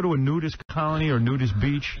you ever go to a nudist colony or nudist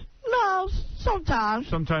beach? No, Sometimes.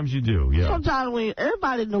 Sometimes you do, yeah. Sometimes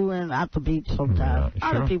everybody knew when at the beach sometimes. Yeah,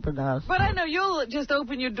 Other sure. people does. But I know you'll just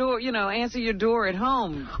open your door, answer your door at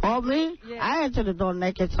home. Oh, me? Yeah. I answer the door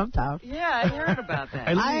naked sometimes. Yeah, I heard about that.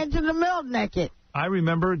 I answer the mail naked. I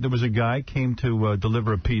remember there was a guy came to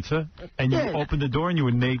deliver a pizza, and you opened the door and you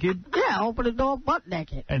were naked. Yeah, I opened the door butt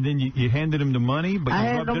naked. And then you handed him the money, but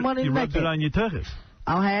I you had the money rubbed it naked. on your tuchus.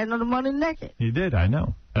 I had the money naked. You did, I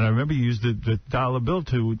know. And I remember you used the dollar bill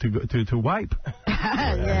to wipe.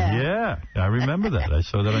 Yeah. Yeah, I remember that. I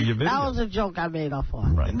saw that on your video. That was a joke I made off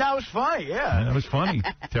on. Right. That was funny, yeah. That was funny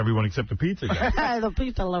to everyone except the pizza guy. The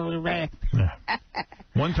pizza lovely man.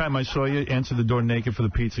 One time I saw you answer the door naked for the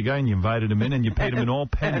pizza guy, and you invited him in, and you paid him in all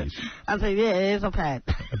pennies. I said, yeah, it's a pad.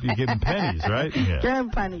 You gave him pennies, right? Yeah. Give him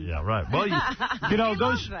pennies. Yeah, right. Well, you know,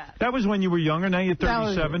 that was when you were younger. Now you're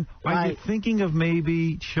 37. Are you thinking of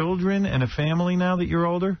maybe children and a family now that you're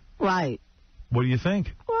older? Right. What do you think?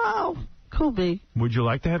 Well, could be. Would you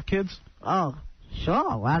like to have kids? Oh,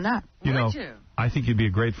 sure. Why not? Would you? I think you'd be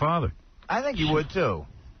a great father. I think you would, too.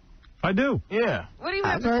 I do. Yeah. What do you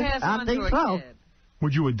have to pass on to a kid?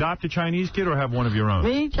 Would you adopt a Chinese kid or have one of your own?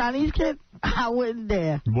 Me, Chinese kid? I wouldn't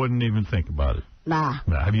dare. Wouldn't even think about it. Nah.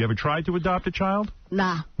 Have you ever tried to adopt a child?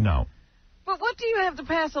 Nah. No. But what do you have to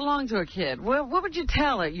pass along to a kid? What would you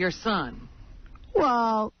tell it, your son?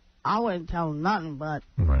 Well, I wouldn't tell him nothing, but...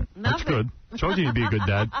 Right. That's good. Shows you you'd be a good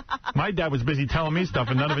dad. My dad was busy telling me stuff,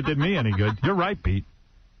 and none of it did me any good. You're right, Pete.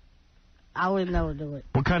 I would never do it.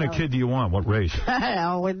 What kind of kid do you want? What race?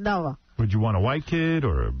 I would never. Would you want a white kid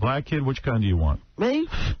or a black kid? Which kind do you want? Me?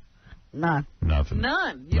 None. Nothing.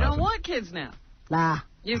 None. You don't want kids now. Nah.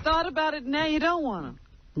 You thought about it, now you don't want them.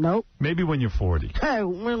 Nope. Maybe when you're 40. Hey,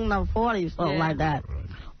 when I'm 40, something like that.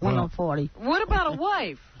 When I'm 40. What about a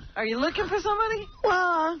wife? Are you looking for somebody?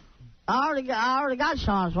 Well, I already got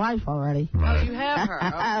Sean's wife already. Right. Oh, you have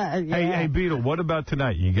her. Okay. Hey, Beetle, what about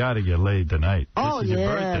tonight? You got to get laid tonight. Oh, this is your yeah.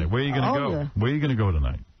 birthday. Where are you going to go? Yeah. Where are you going to go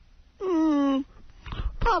tonight?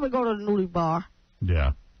 Probably go to the nudie bar.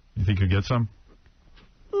 Yeah. You think you'll get some?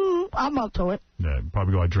 I'm up to it. Yeah,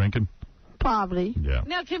 probably go out drinking? Probably. Yeah.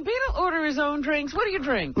 Now, can Beetle order his own drinks? What do you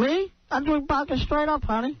drink? Me? I drink vodka straight up,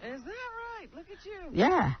 honey. Is that right? Look at you.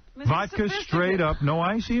 Yeah. Vodka straight up, no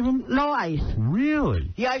ice even? No ice.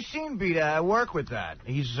 Really? Yeah, I've seen Beta. I work with that.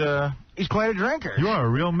 He's quite a drinker. You are a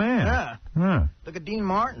real man. Yeah. Yeah. Like a Dean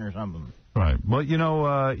Martin or something. Right. Well, you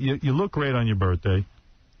know, you look great on your birthday.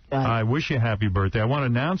 I wish you a happy birthday. I want to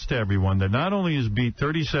announce to everyone that not only is Beat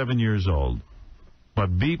 37 years old, but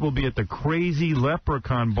Beat will be at the Crazy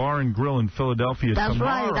Leprechaun Bar and Grill in Philadelphia tomorrow. That's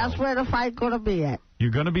right. That's where the fight's going to be at.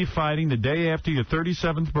 You're going to be fighting the day after your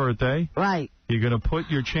 37th birthday. Right. You're going to put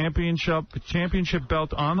your championship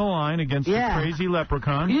belt on the line against the Crazy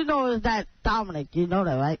Leprechaun. You know it's that Dominic. You know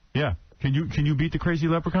that, right? Yeah. Can you beat the Crazy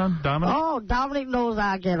Leprechaun, Dominic? Oh, Dominic knows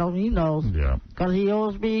I get him. He knows. Yeah. Because he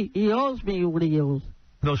owes me what he owes.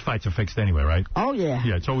 Those fights are fixed anyway, right? Oh, yeah.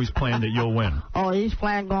 Yeah, it's always planned that you'll win. Oh, he's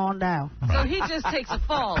planning going down. So he just takes a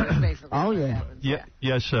fall, basically. Oh, yeah.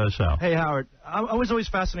 Yes, Sal. Hey, Howard. I was always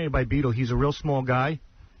fascinated by Beetle. He's a real small guy,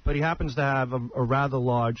 but he happens to have a rather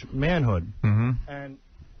large manhood. Mm-hmm. And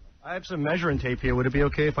I have some measuring tape here. Would it be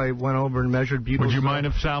okay if I went over and measured Beetle's... Would you mind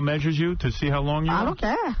if Sal measures you to see how long you are? I don't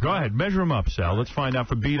care. Go ahead, measure him up, Sal. Let's find out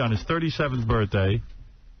for Beat on his 37th birthday.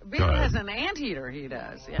 Beetle has an anteater, he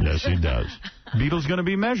does. Yeah. Yes, he does. Beetle's going to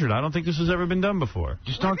be measured. I don't think this has ever been done before.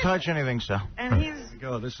 Just don't touch anything, Sal. And he's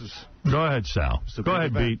Go, this is... Go ahead, Sal. Go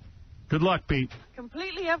ahead, Beat. Good luck, Beat.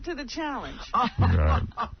 completely up to the challenge. Right.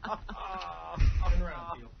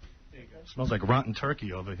 Smells like rotten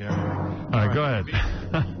turkey over here. All right, go ahead.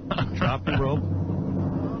 Drop the rope.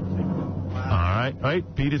 All right.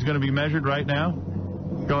 Beat is going to be measured right now.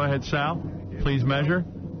 Go ahead, Sal. Please measure.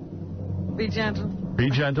 Be gentle.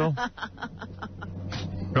 Be gentle.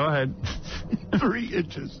 Go ahead. 3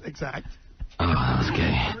 inches, exact. Oh,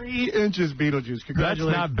 okay. 3 inches, Beetlejuice.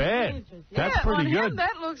 Congratulations. That's not bad. That's yeah, pretty on good. Him,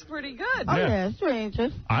 that looks pretty good. Oh, yeah, it's 3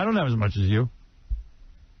 inches. I don't have as much as you.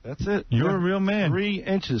 That's it. You're a real man. 3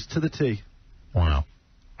 inches to the T. Wow.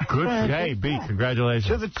 Good. Hey, Beat, congratulations.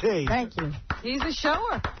 To the T. Thank you. He's a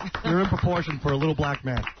shower. You're in proportion for a little black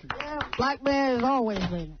man. Yeah, black man is always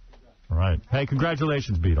in. All right. Hey,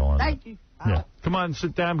 congratulations, Beetle. Thank you. Yeah. Come on,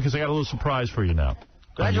 sit down, because I got a little surprise for you now.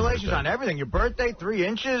 Congratulations on everything. Your birthday, 3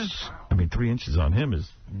 inches. I mean, 3 inches on him is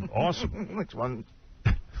awesome. Looks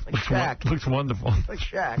Shaq. Looks wonderful. Like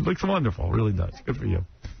Shaq. Looks wonderful. Really does. Good for you.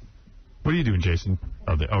 What are you doing, Jason?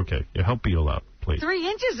 Oh, okay. Yeah, help Beetle out. please. 3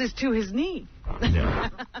 inches is to his knee. Yeah.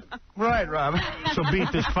 Right, Rob. So, Beat,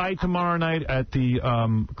 this fight tomorrow night at the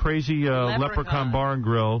Crazy Leprechaun Bar and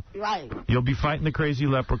Grill. Right. You'll be fighting the Crazy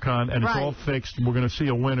Leprechaun, and it's all fixed. We're going to see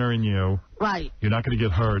a winner in you. Right. You're not going to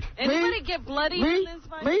get hurt. Anybody get bloody in this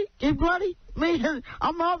fight? Me? Get bloody? Me?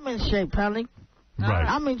 I'm in shape, honey. Right.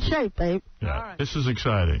 I'm in shape, babe. Yeah. This is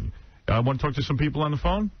exciting. I want to talk to some people on the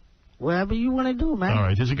phone? Whatever you want to do, man. All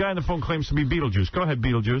right. There's a guy on the phone claims to be Beetlejuice. Go ahead,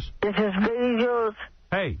 Beetlejuice. This is Beetlejuice.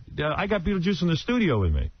 Hey, I got Beetlejuice in the studio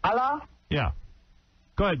with me. Hello? Yeah.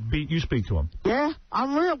 Go ahead, Beat. You speak to him. Yeah,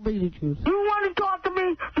 I'm real Beetlejuice. You want to talk to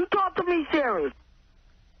me? You talk to me serious.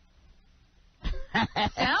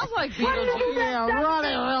 Sounds like What do you do Beetlejuice. Yeah, that what a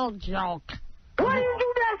real joke. What do you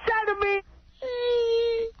do that say to me?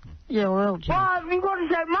 Yeah, real joke. Well, if you're going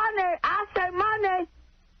to say my name, I'll say my name.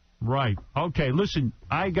 Right. Okay, listen,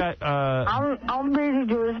 I got... I'm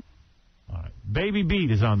Beetlejuice. Baby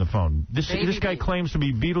Beat is on the phone. This guy claims to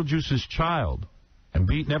be Beetlejuice's child, and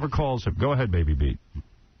Beat never calls him. Go ahead, Baby Beat.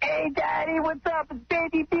 Hey, Daddy, what's up? It's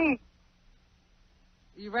Baby Beat.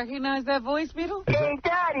 You recognize that voice, Beetle? Hey,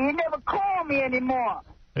 Daddy, you never call me anymore.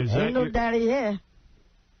 Ain't no daddy here.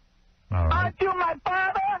 All right. Aren't you my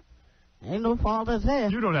father? Ain't no fathers here.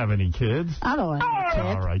 You don't have any kids. I don't have any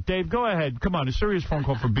kids. All right, Dave, go ahead. Come on, a serious phone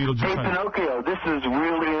call for Beetlejuice. Hey, Pinocchio, this is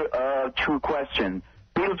really a true question.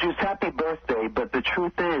 Beetlejuice, happy birthday, but the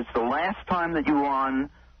truth is, the last time that you were on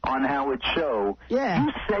Howard's show,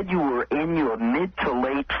 you said you were in your mid to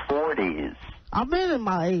late 40s. I've been in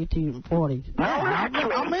my 80s and 40s. No, I'm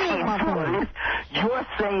in my 40s. You're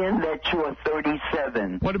saying that you're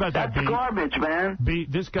 37. What about that, That's Beat? garbage, man.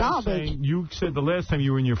 Beat, this guy's saying you said the last time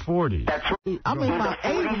you were in your 40s. That's right. I'm in my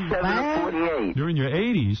 80s, man. 48. You're in your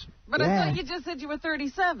 80s. But I thought you just said you were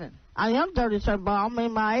 37. I am 37, but I'm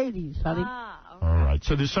in my 80s, honey. All right,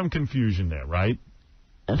 so there's some confusion there, right?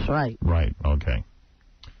 That's right. Right, okay.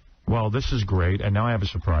 Well, this is great, and now I have a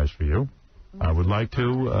surprise for you. I would like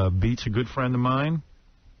to. Beat's a good friend of mine.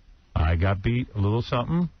 I got Beat a little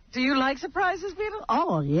something. Do you like surprises, Beetle?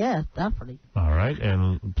 Oh, yeah, definitely. All right,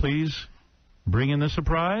 and please bring in the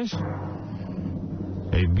surprise.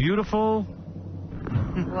 A beautiful...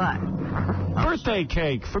 What? Birthday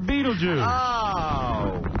cake for Beetlejuice.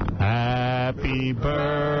 Oh. Happy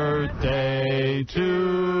birthday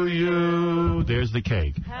to you. There's the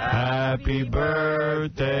cake. Happy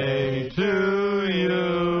birthday to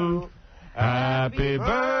you. Happy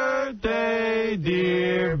birthday,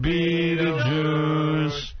 dear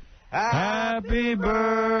Beetlejuice. Happy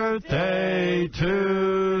birthday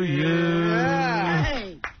to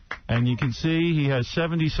you. And you can see he has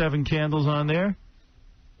 77 candles on there.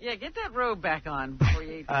 Yeah, get that robe back on before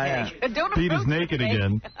you eat the cake. Don't Beat is approach naked the cake.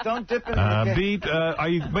 again. Don't dip in the cake. Beat,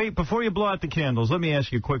 wait, before you blow out the candles, let me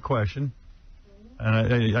ask you a quick question.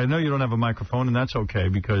 And I know you don't have a microphone, and that's okay,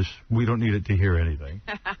 because we don't need it to hear anything.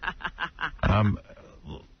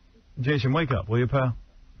 Jason, wake up, will you, pal?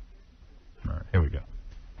 All right, here we go.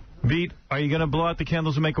 Beat, are you going to blow out the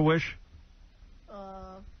candles and make a wish?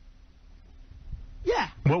 Yeah.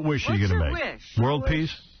 What wish are you going to make? Wish? World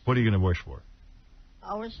peace? What are you going to wish for?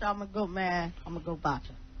 I wish I'm a good man. I'm a good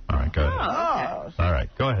boxer. All right, go ahead. Oh, okay. All right,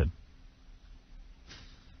 go ahead.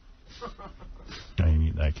 I ain't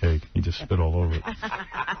eating that cake. You just spit all over it.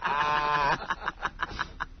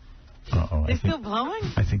 Uh-oh. They still blowing?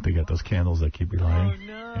 I think they got those candles that keep relighting.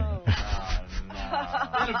 Oh, no.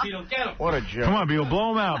 Get him, Beetle, get him. What a joke. Come on, Beetle, blow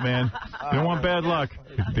them out, man. You don't want bad luck.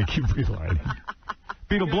 They keep relighting.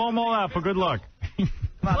 Beetle, blow them all out for good luck.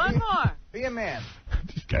 One more. Be a man.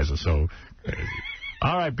 These guys are so crazy.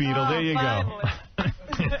 All right, Beetle, there you go.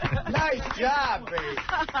 Nice job, baby.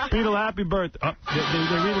 Beetle, happy birthday. Oh,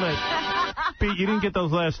 they relit. Pete, you didn't get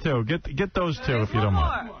those last two. Get those two if you don't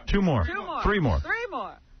mind. Two more. Three more. Three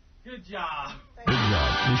more. Good job. Good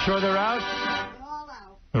job. You sure they're out?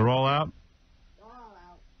 They're all out?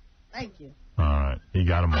 Thank you. All right. You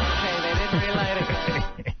got them all. Okay, they didn't relight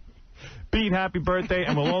it. Pete, happy birthday,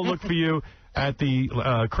 and we'll all look for you at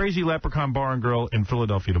the Crazy Leprechaun Bar and Grill in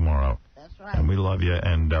Philadelphia tomorrow. That's right. And we love you,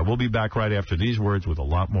 and we'll be back right after these words with a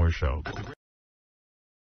lot more show.